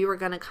that we were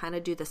going to kind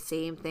of do the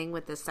same thing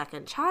with the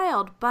second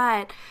child,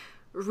 but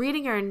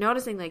reading her and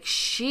noticing like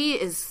she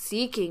is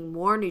seeking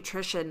more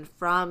nutrition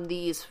from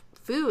these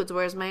foods,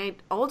 whereas my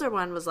older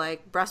one was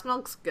like, breast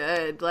milk's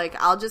good, like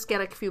I'll just get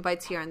a few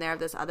bites here and there of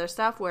this other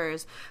stuff,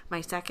 whereas my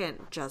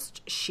second,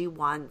 just she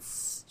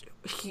wants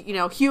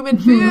human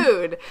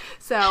food.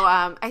 So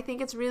I think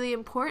it's really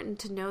important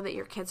to know that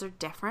your kids are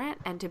different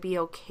and to be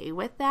okay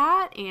with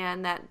that,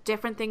 and that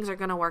different things are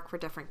going to work for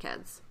different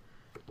kids.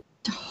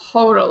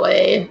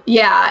 Totally.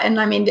 Yeah.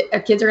 And I mean,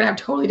 kids are going to have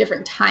totally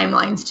different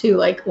timelines too.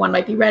 Like one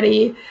might be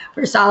ready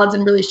for solids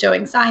and really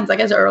showing signs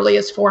like as early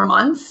as 4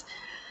 months.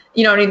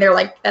 You know what I mean? They're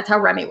like, that's how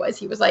Remy was.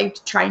 He was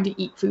like trying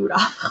to eat food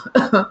off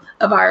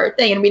of our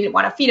thing. And we didn't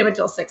want to feed him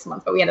until 6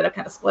 months, but we ended up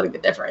kind of splitting the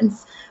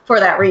difference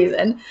for that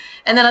reason.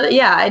 And then,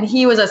 and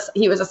he was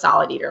a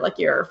solid eater, like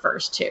your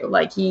first two.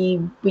 Like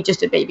we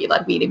just did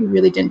baby-led weaning. We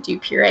really didn't do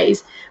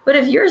purees. But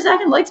if your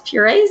second likes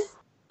purees,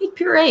 make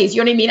purees.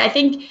 You know what I mean? I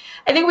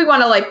think we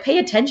want to like pay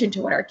attention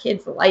to what our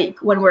kids like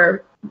when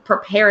we're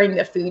preparing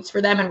the foods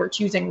for them and we're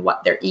choosing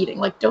what they're eating.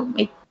 Like, don't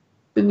make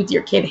foods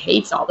your kid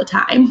hates all the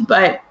time.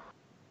 But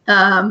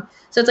so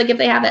it's like if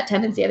they have that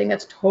tendency, I think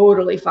that's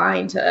totally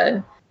fine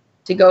to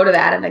go to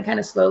that and then kind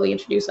of slowly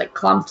introduce like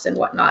clumps and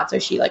whatnot. So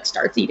she like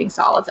starts eating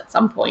solids at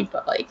some point,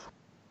 but like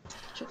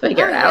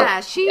figure it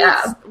out.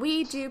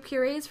 We do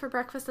purees for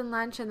breakfast and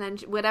lunch, and then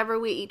whatever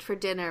we eat for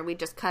dinner, we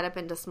just cut up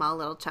into small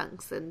little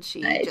chunks, and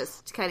she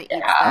just kind of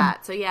eats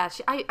that. So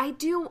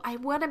I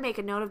want to make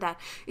a note of that.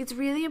 It's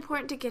really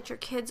important to get your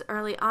kids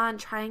early on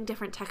trying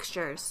different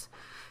textures.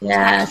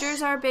 Yes.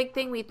 Textures are a big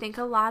thing. We think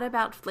a lot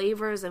about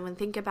flavors and we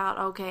think about,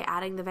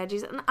 adding the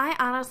veggies. And I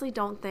honestly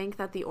don't think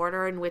that the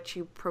order in which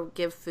you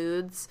give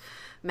foods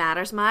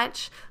matters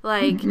much.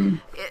 Like,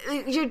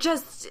 you're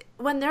just,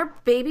 when they're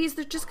babies,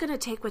 they're just going to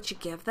take what you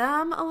give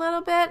them a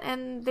little bit,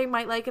 and they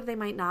might like it, they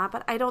might not.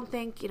 But I don't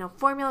think,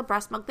 formula,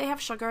 breast milk, they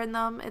have sugar in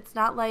them. It's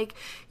not like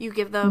you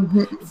give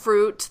them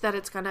fruit that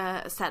it's going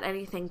to set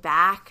anything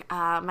back.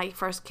 My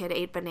first kid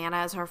ate banana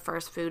as her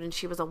first food, and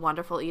she was a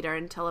wonderful eater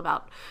until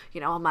about,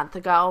 a month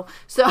ago.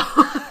 So,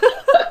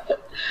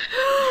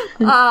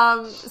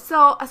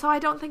 so I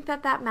don't think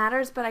that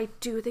matters, but I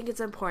do think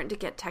it's important to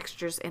get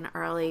textures in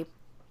early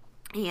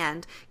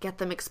and get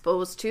them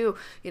exposed to,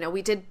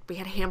 we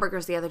had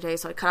hamburgers the other day,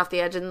 so I cut off the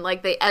edge, and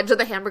like the edge of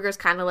the hamburger is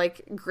kind of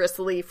like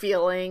gristly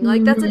feeling.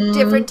 Like, that's a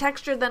different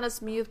texture than a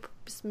smooth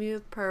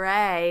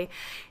puree.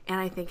 And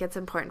I think it's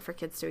important for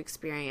kids to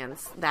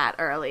experience that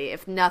early.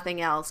 If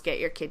nothing else, get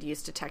your kid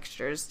used to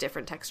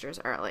different textures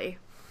early.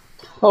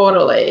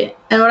 Totally.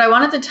 And what I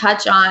wanted to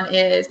touch on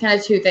is kind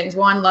of two things.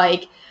 One,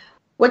 like,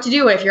 what to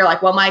do if you're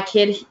like, well, my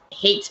kid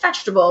hates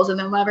vegetables and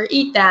they'll never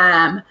eat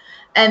them.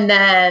 And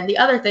then the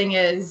other thing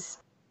is,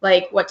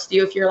 like, what to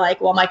do if you're like,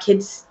 well, my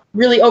kid's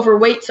really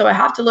overweight, so I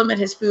have to limit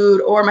his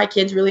food, or my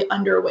kid's really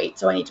underweight,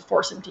 so I need to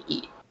force him to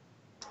eat.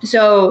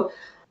 So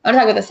I'll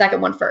talk about the second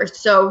one first.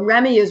 So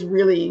Remy is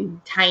really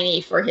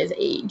tiny for his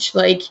age.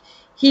 Like,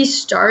 he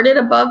started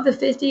above the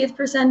 50th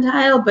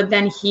percentile, but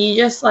then he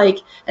just like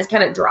has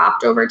kind of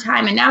dropped over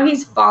time. And now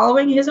he's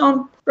following his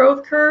own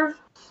growth curve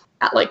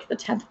at like the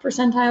 10th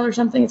percentile or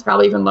something. It's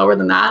probably even lower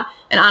than that.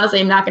 And honestly,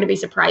 I'm not going to be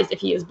surprised if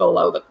he is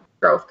below the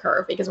growth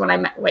curve, because when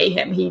I weigh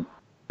him, he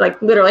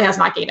like literally has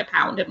not gained a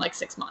pound in like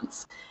 6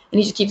 months, and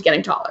he just keeps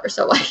getting taller.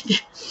 So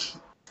like,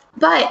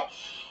 but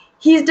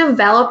he's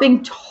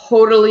developing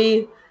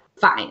totally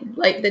fine.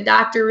 Like, the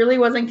doctor really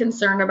wasn't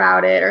concerned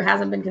about it, or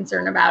hasn't been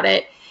concerned about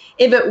it.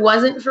 If it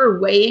wasn't for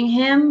weighing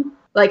him,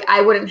 like, I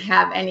wouldn't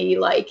have any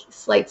like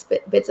slight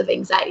bits of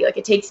anxiety. Like,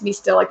 it takes me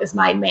still like this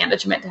mind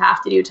management to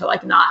have to do to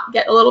like not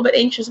get a little bit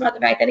anxious about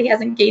the fact that he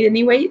hasn't gained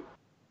any weight.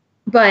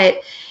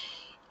 But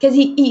because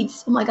he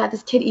eats, oh my God,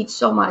 this kid eats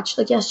so much.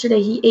 Like,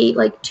 yesterday he ate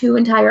like 2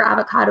 entire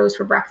avocados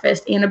for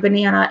breakfast and a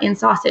banana and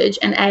sausage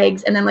and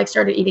eggs, and then like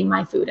started eating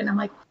my food. And I'm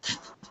like,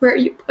 where are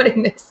you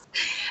putting this?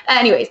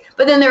 Anyways,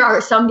 but then there are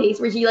some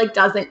days where he like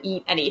doesn't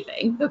eat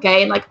anything.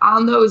 Okay. And like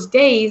on those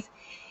days,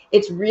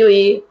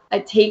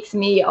 it takes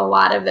me a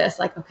lot of this,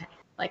 like, okay,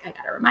 like I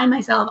got to remind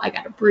myself, I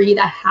got to breathe.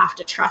 I have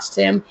to trust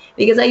him,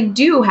 because I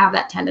do have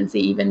that tendency,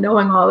 even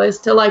knowing all this,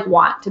 to like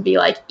want to be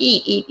like,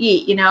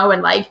 eat,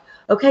 and like,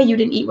 okay, you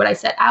didn't eat what I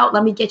set out.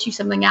 Let me get you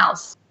something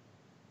else.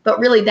 But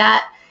really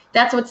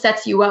that's what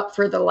sets you up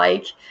for the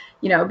like,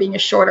 being a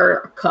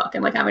shorter cook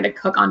and like having to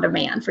cook on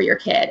demand for your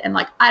kid. And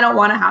like, I don't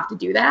want to have to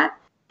do that.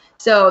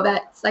 So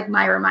that's like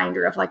my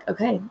reminder of like,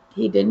 okay,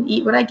 he didn't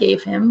eat what I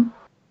gave him.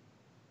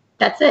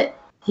 That's it.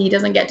 He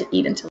doesn't get to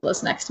eat until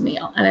this next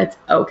meal, and it's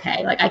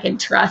okay. Like, I can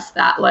trust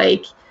that,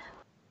 like,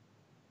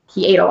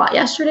 he ate a lot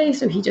yesterday,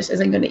 so he just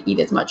isn't going to eat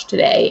as much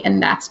today,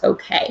 and that's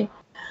okay.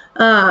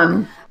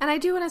 And I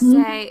do want to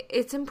say,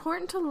 it's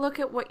important to look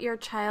at what your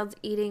child's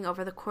eating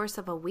over the course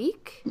of a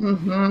week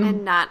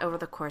and not over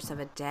the course of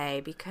a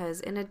day,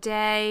 because in a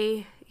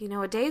day,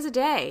 a day is a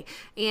day.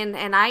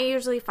 And I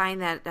usually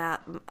find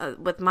that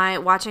with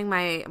watching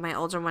my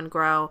older one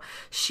grow,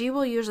 she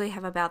will usually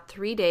have about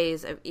 3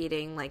 days of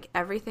eating like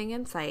everything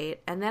in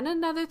sight, and then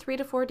another 3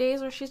 to 4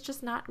 days where she's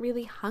just not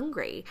really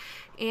hungry.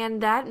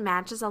 And that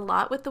matches a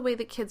lot with the way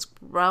that kids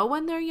grow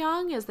when they're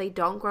young, is they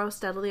don't grow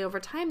steadily over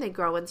time. They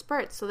grow in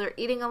spurts. So they're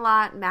eating a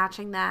lot,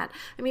 matching that.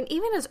 I mean,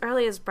 even as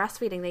early as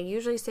breastfeeding, they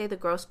usually say the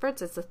growth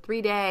spurts, it's a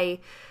 3-day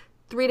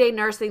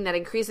nursing that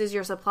increases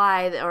your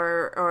supply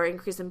or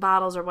increase in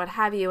bottles or what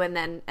have you, and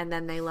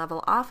then they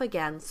level off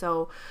again.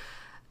 So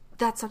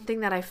that's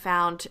something that I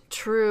found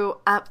true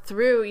up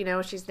through,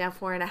 she's now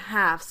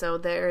 4.5. So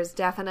there's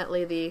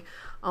definitely the,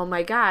 oh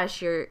my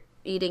gosh, you're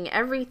eating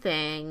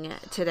everything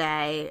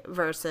today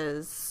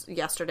versus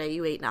yesterday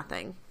you ate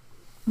nothing.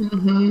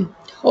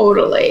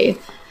 Totally.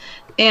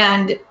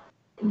 And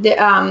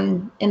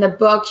in the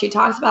book, she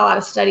talks about a lot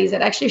of studies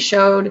that actually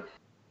showed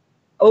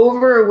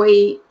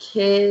overweight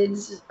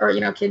kids, or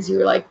kids who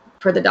were like,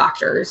 for the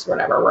doctors,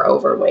 whatever, were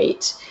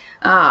overweight,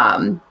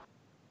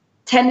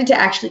 tended to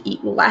actually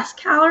eat less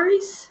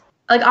calories,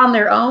 like on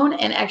their own,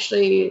 and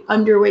actually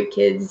underweight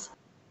kids,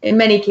 in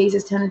many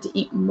cases, tended to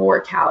eat more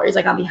calories,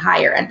 like on the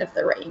higher end of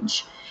the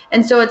range.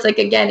 And so it's like,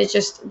 again, it's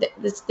just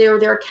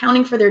they're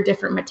accounting for their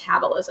different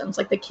metabolisms.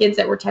 Like the kids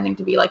that were tending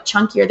to be like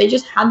chunkier, they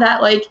just had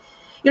that like,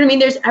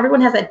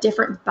 everyone has a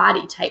different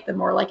body type, the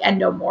more like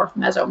endomorph,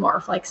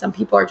 mesomorph. Like some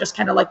people are just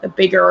kind of like the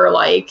bigger,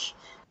 like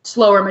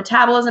slower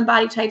metabolism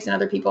body types, and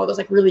other people are those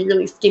like really,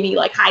 really skinny,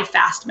 like high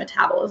fast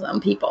metabolism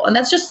people. And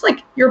that's just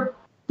like your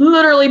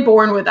literally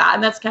born with that.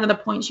 And that's kind of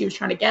the point she was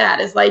trying to get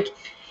at, is like,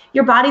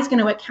 your body's going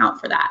to account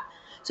for that.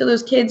 So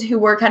those kids who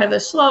were kind of the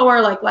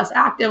slower, like less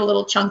active, a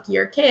little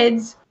chunkier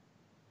kids,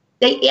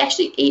 they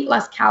actually ate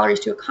less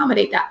calories to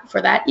accommodate that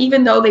for that,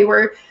 even though they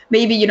were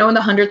maybe, in the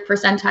 100th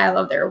percentile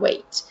of their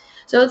weight.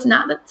 So it's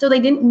not that, so they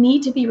didn't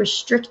need to be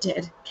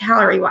restricted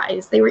calorie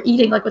wise. They were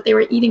eating, like what they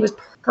were eating was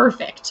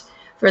perfect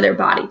for their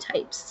body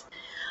types.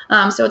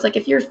 So it's like,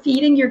 if you're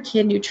feeding your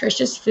kid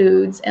nutritious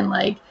foods and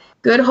like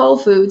good whole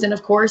foods, and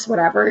of course,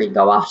 whatever, you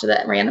go off to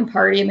that random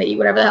party and they eat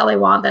whatever the hell they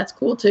want, that's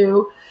cool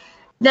too.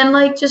 Then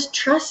like, just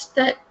trust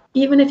that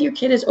even if your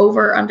kid is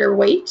over or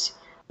underweight,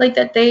 like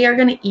that they are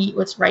going to eat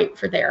what's right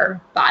for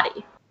their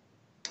body.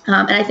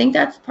 And I think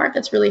that's the part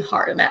that's really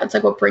hard. And that's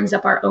like what brings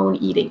up our own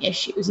eating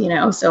issues,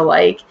 So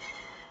like,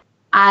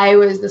 I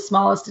was the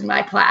smallest in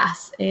my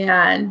class,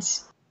 and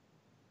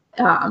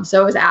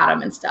so was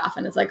Adam and stuff.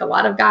 And it's like a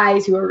lot of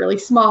guys who are really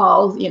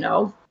small, they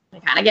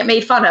kind of get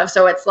made fun of.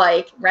 So it's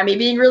like Remy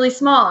being really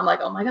small. I'm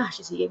like, oh my gosh,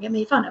 is he going to get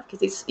made fun of? Because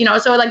he's,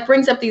 so it like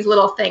brings up these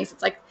little things.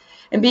 It's like,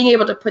 and being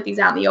able to put these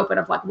out in the open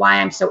of like why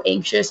I'm so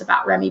anxious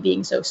about Remy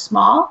being so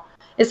small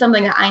is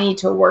something that I need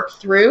to work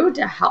through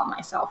to help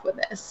myself with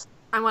this.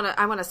 I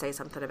want to say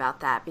something about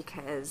that,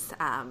 because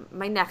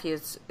my nephew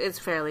is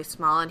fairly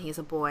small, and he's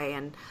a boy,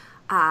 and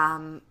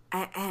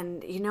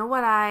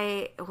what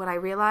I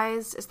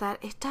realized is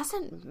that it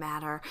doesn't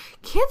matter.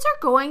 Kids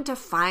are going to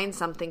find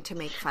something to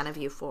make fun of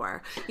you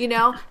for,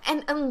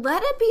 and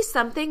let it be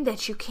something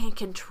that you can't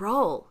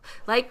control.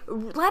 Like,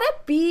 let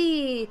it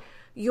be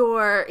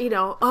you're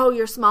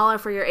smaller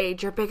for your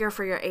age, you're bigger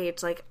for your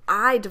age. Like,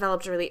 I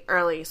developed really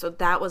early, so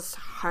that was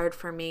hard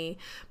for me.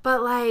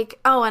 But like,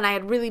 and I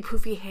had really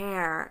poofy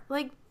hair.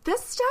 Like,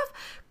 this stuff,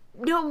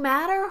 no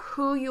matter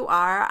who you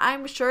are,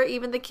 I'm sure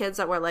even the kids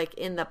that were like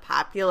in the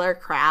popular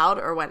crowd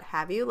or what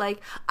have you, like,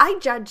 I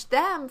judge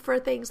them for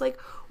things. Like,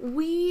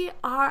 we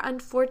are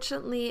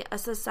unfortunately a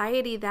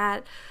society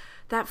that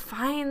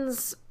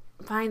finds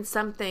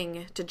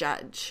something to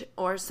judge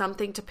or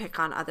something to pick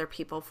on other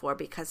people for,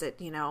 because it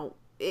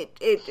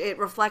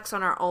reflects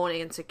on our own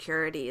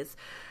insecurities.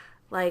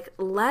 Like,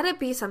 let it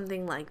be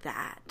something like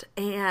that.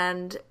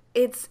 And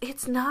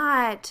it's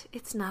not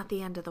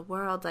the end of the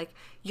world. Like,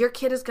 your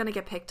kid is going to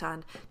get picked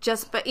on,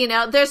 but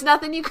there's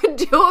nothing you can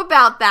do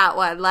about that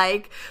one.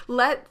 Like,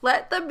 let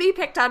them be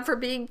picked on for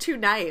being too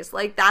nice.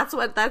 Like, that's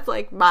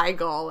like my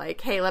goal.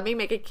 Like, hey, let me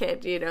make a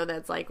kid,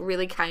 that's like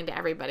really kind to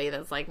everybody.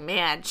 That's like,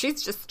 man,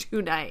 she's just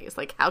too nice.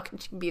 Like, how can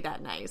she be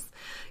that nice?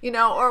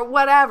 Or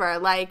whatever.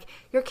 Like,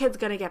 your kid's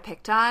going to get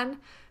picked on.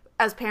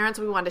 As parents,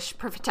 we want to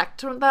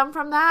protect them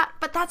from that,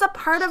 but that's a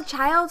part of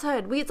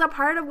childhood. It's a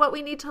part of what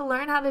we need to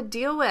learn how to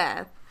deal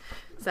with.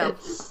 So,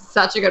 it's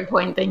such a good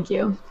point. Thank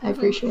you. I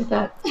appreciate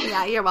that.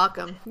 Yeah, you're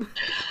welcome.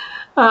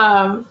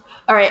 All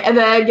right, and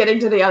then getting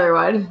to the other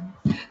one,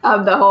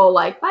 the whole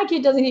like, my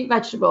kid doesn't eat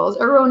vegetables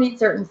or won't eat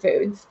certain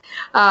foods.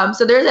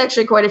 So there's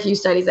actually quite a few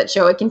studies that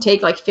show it can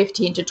take like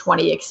 15 to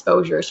 20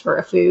 exposures for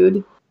a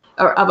food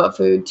or of a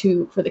food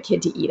for the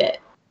kid to eat it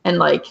and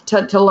like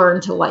to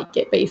learn to like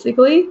it,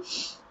 basically.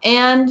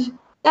 And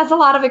that's a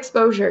lot of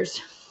exposures.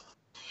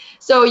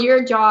 So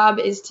your job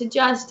is to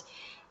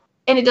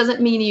and it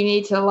doesn't mean you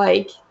need to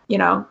like,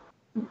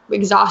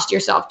 exhaust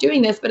yourself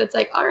doing this, but it's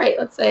like, all right,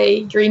 let's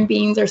say green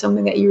beans are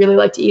something that you really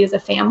like to eat as a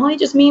family. It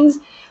just means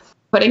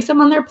putting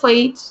some on their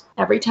plate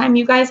every time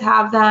you guys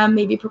have them,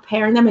 maybe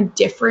preparing them in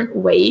different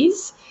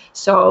ways.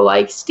 So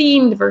like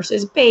steamed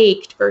versus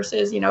baked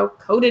versus,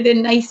 coated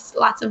in nice,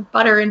 lots of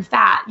butter and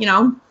fat,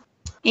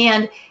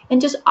 and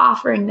just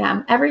offering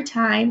them every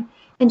time.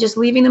 And just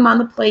leaving them on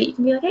the plate. You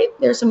can be like, hey,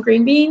 there's some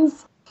green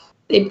beans.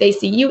 They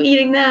see you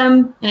eating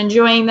them and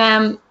enjoying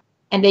them,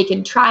 and they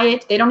can try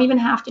it. They don't even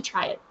have to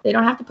try it. They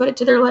don't have to put it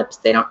to their lips.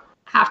 They don't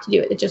have to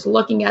do it. It's just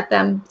looking at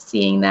them,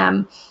 seeing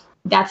them.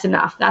 That's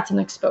enough. That's an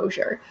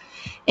exposure.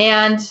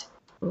 And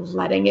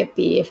letting it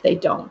be if they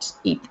don't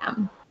eat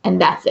them. And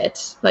that's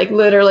it. Like,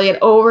 literally, and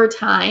over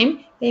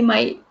time, they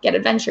might get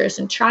adventurous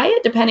and try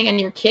it, depending on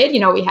your kid.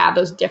 We have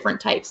those different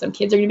types. Some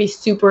kids are going to be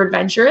super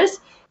adventurous,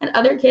 and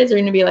other kids are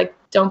going to be like,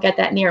 don't get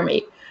that near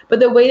me. But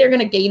the way they're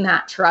going to gain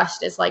that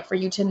trust is like for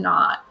you to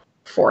not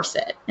force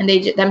it, and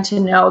them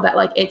to know that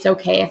like, it's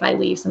okay if I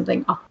leave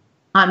something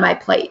on my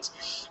plate.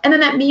 And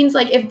then that means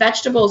like, if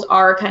vegetables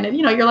are kind of,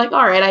 you're like,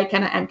 all right, I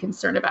kind of am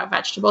concerned about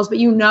vegetables, but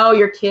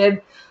your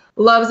kid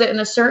loves it in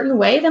a certain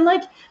way, then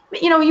like,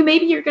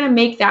 you're going to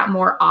make that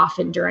more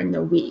often during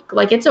the week.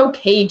 Like, it's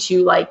okay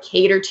to like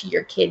cater to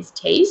your kids'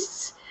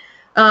 tastes.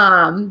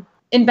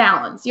 In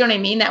balance, you know what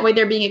I mean? That way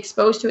they're being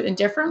exposed to it in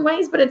different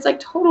ways, but it's like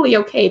totally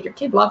okay if your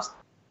kid loves,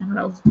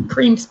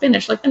 cream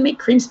spinach, like then make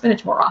cream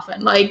spinach more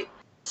often. Like,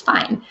 it's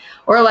fine.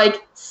 Or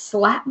like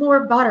slap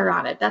more butter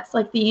on it. That's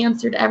like the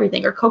answer to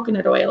everything. Or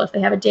coconut oil if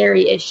they have a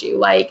dairy issue.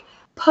 Like,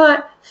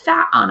 put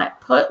fat on it.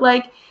 Put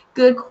like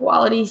good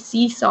quality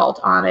sea salt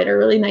on it, or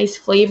really nice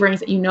flavorings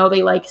that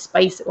they like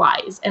spice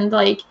wise. And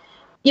like,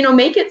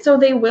 make it so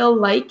they will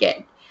like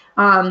it.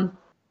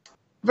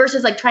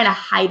 Versus like trying to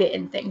hide it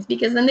in things,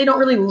 because then they don't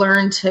really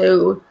learn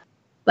to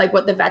like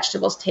what the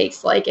vegetables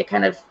taste like. It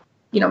kind of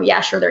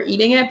yeah, sure, they're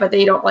eating it, but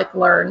they don't like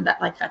learn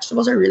that like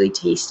vegetables are really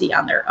tasty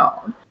on their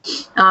own.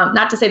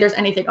 Not to say there's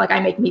anything like I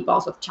make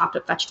meatballs with chopped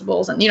up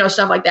vegetables and,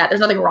 stuff like that. There's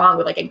nothing wrong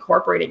with like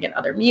incorporating it in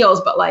other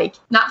meals, but like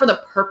not for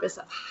the purpose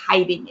of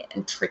hiding it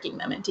and tricking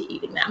them into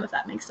eating them, if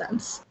that makes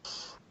sense.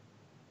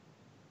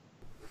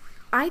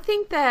 I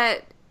think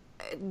that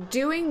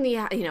doing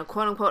the,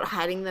 quote unquote,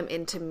 hiding them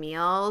into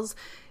meals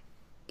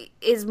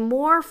is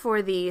more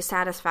for the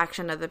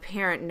satisfaction of the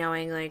parent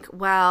knowing like,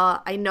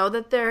 well,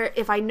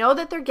 if I know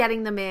that they're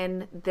getting them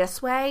in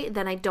this way,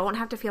 then I don't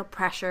have to feel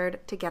pressured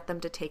to get them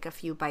to take a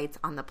few bites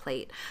on the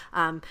plate.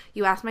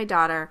 You ask my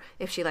daughter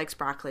if she likes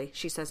broccoli.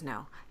 She says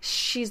no.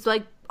 She's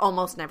like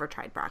almost never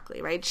tried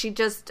broccoli, right? She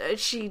just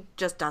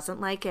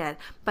doesn't like it.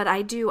 But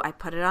I do. I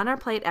put it on her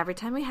plate every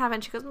time we have it.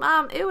 And she goes,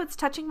 Mom, ew, it's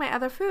touching my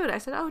other food. I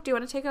said, oh, do you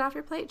want to take it off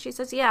your plate? She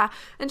says, yeah.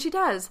 And she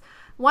does.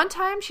 One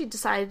time she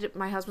decided,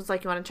 my husband's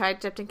like, you want to try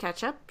it dipped in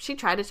ketchup? She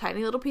tried a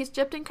tiny little piece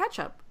dipped in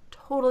ketchup.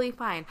 Totally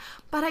fine.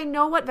 But I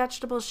know what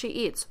vegetables she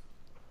eats.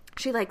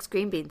 She likes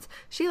green beans.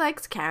 She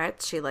likes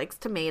carrots. She likes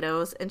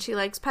tomatoes. And she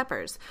likes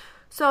peppers.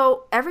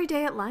 So every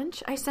day at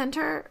lunch, I send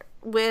her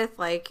with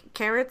like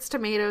carrots,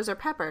 tomatoes, or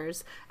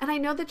peppers. And I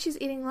know that she's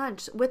eating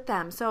lunch with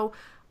them. So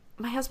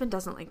my husband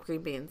doesn't like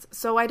green beans.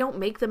 So I don't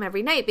make them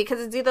every night because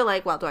it's either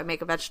like, well, do I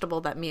make a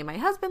vegetable that me and my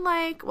husband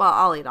like? Well,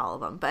 I'll eat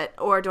all of them.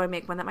 Or do I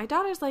make one that my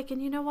daughter's like?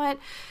 And you know what?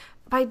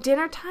 By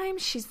dinner time,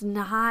 she's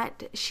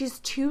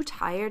too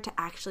tired to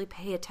actually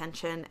pay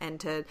attention and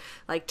to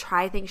like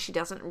try things she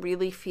doesn't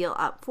really feel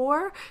up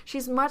for.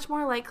 She's much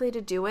more likely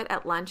to do it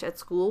at lunch at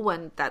school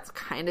when that's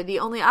kind of the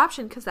only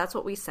option because that's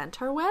what we sent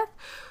her with.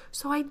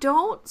 So I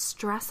don't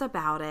stress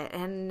about it.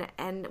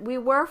 And we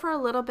were for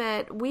a little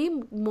bit, we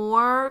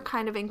more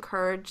kind of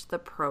encouraged the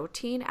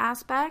protein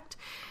aspect.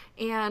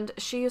 And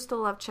she used to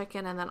love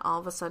chicken and then all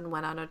of a sudden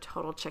went on a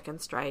total chicken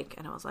strike.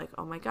 And I was like,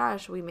 oh my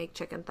gosh, we make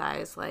chicken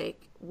thighs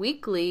like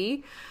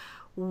weekly.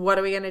 What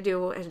are we going to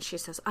do? And she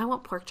says, I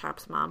want pork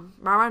chops, Mom.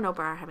 Mara and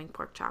Oba are having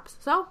pork chops.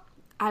 So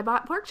I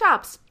bought pork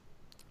chops.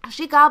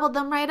 She gobbled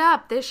them right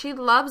up. She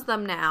loves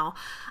them now.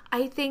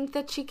 I think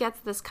that she gets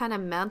this kind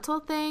of mental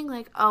thing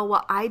like, oh,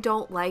 well, I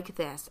don't like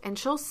this. And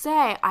she'll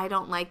say, I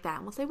don't like that.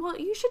 And we'll say, well,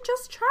 you should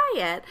just try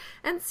it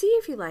and see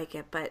if you like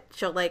it. But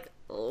she'll like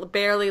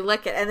barely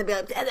lick it and then be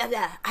like, dah, dah,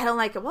 dah. I don't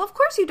like it. Well, of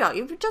course you don't.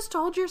 You've just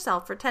told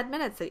yourself for 10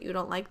 minutes that you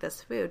don't like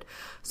this food.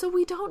 So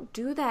we don't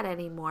do that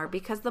anymore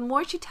because the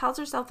more she tells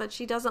herself that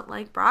she doesn't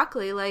like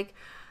broccoli, like,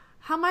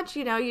 how much,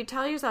 you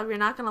tell yourself you're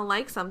not going to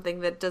like something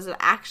that doesn't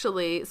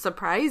actually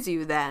surprise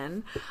you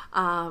then.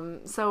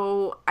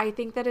 So I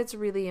think that it's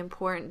really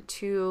important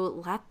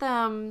to let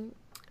them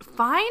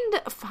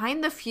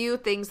find the few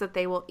things that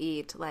they will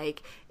eat.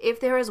 Like if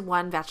there is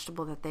one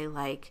vegetable that they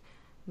like,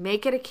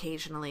 make it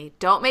occasionally.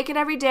 Don't make it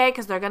every day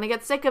because they're going to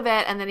get sick of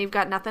it and then you've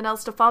got nothing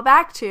else to fall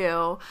back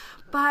to.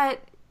 But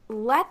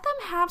let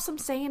them have some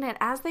say in it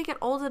as they get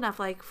old enough.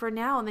 Like for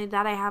now, and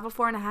that I have a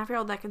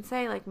 4.5-year-old that can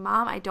say like,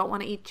 Mom, I don't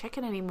want to eat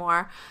chicken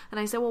anymore. And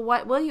I say, well,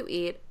 what will you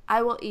eat?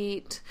 I will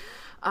eat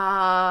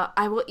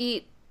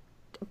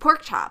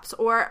pork chops.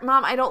 Or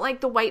Mom, I don't like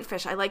the white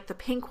fish. I like the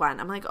pink one.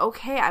 I'm like,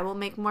 okay, I will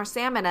make more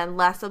salmon and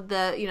less of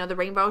the, the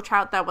rainbow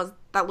trout that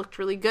looked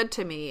really good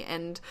to me.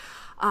 And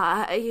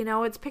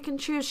it's pick and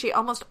choose. She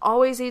almost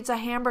always eats a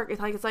hamburger.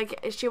 It's like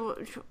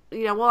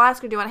we'll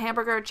ask her, do you want a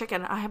hamburger or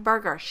chicken? A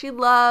burger. She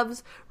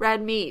loves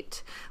red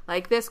meat.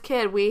 Like this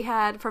kid, we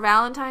had for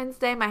Valentine's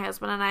Day, my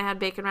husband and I had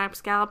bacon wrapped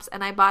scallops,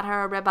 and I bought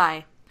her a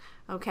ribeye.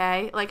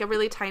 Okay, like a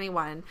really tiny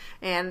one,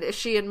 and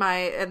she and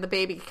the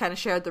baby kind of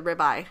shared the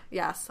ribeye.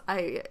 Yes,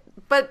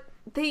 but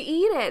they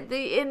eat it.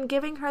 In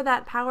giving her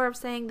that power of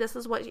saying, this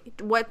is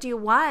what do you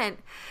want,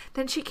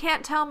 then she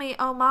can't tell me,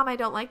 oh, Mom, I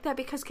don't like that,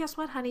 because guess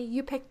what, honey?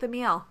 You picked the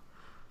meal.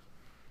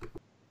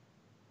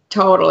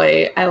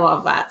 Totally. I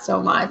love that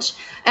so much.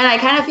 And I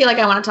kind of feel like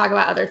I want to talk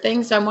about other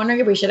things. So I'm wondering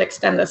if we should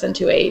extend this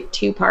into a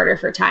 2-parter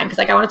for time.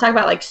 Because I want to talk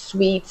about like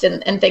sweets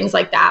and things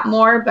like that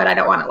more, but I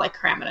don't want to like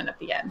cram it in at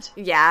the end.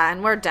 Yeah,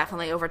 and we're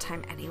definitely over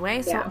time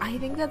anyway. So yeah. I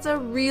think that's a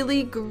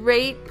really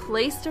great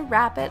place to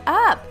wrap it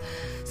up.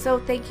 So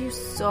thank you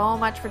so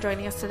much for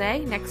joining us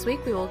today. Next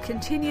week, we will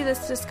continue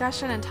this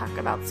discussion and talk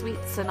about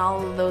sweets and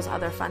all of those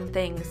other fun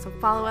things. So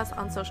follow us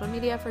on social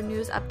media for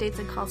news, updates,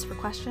 and calls for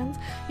questions.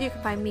 You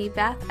can find me,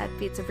 Beth, at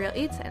Feats of Real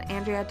Eats, and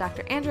Andrea,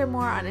 Dr. Andrea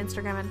Moore, on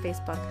Instagram and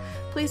Facebook.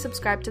 Please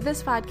subscribe to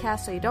this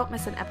podcast so you don't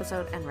miss an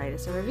episode and write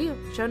us a review.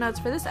 Show notes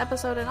for this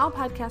episode and all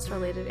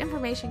podcast-related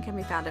information can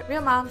be found at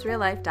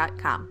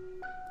realmomsreallife.com.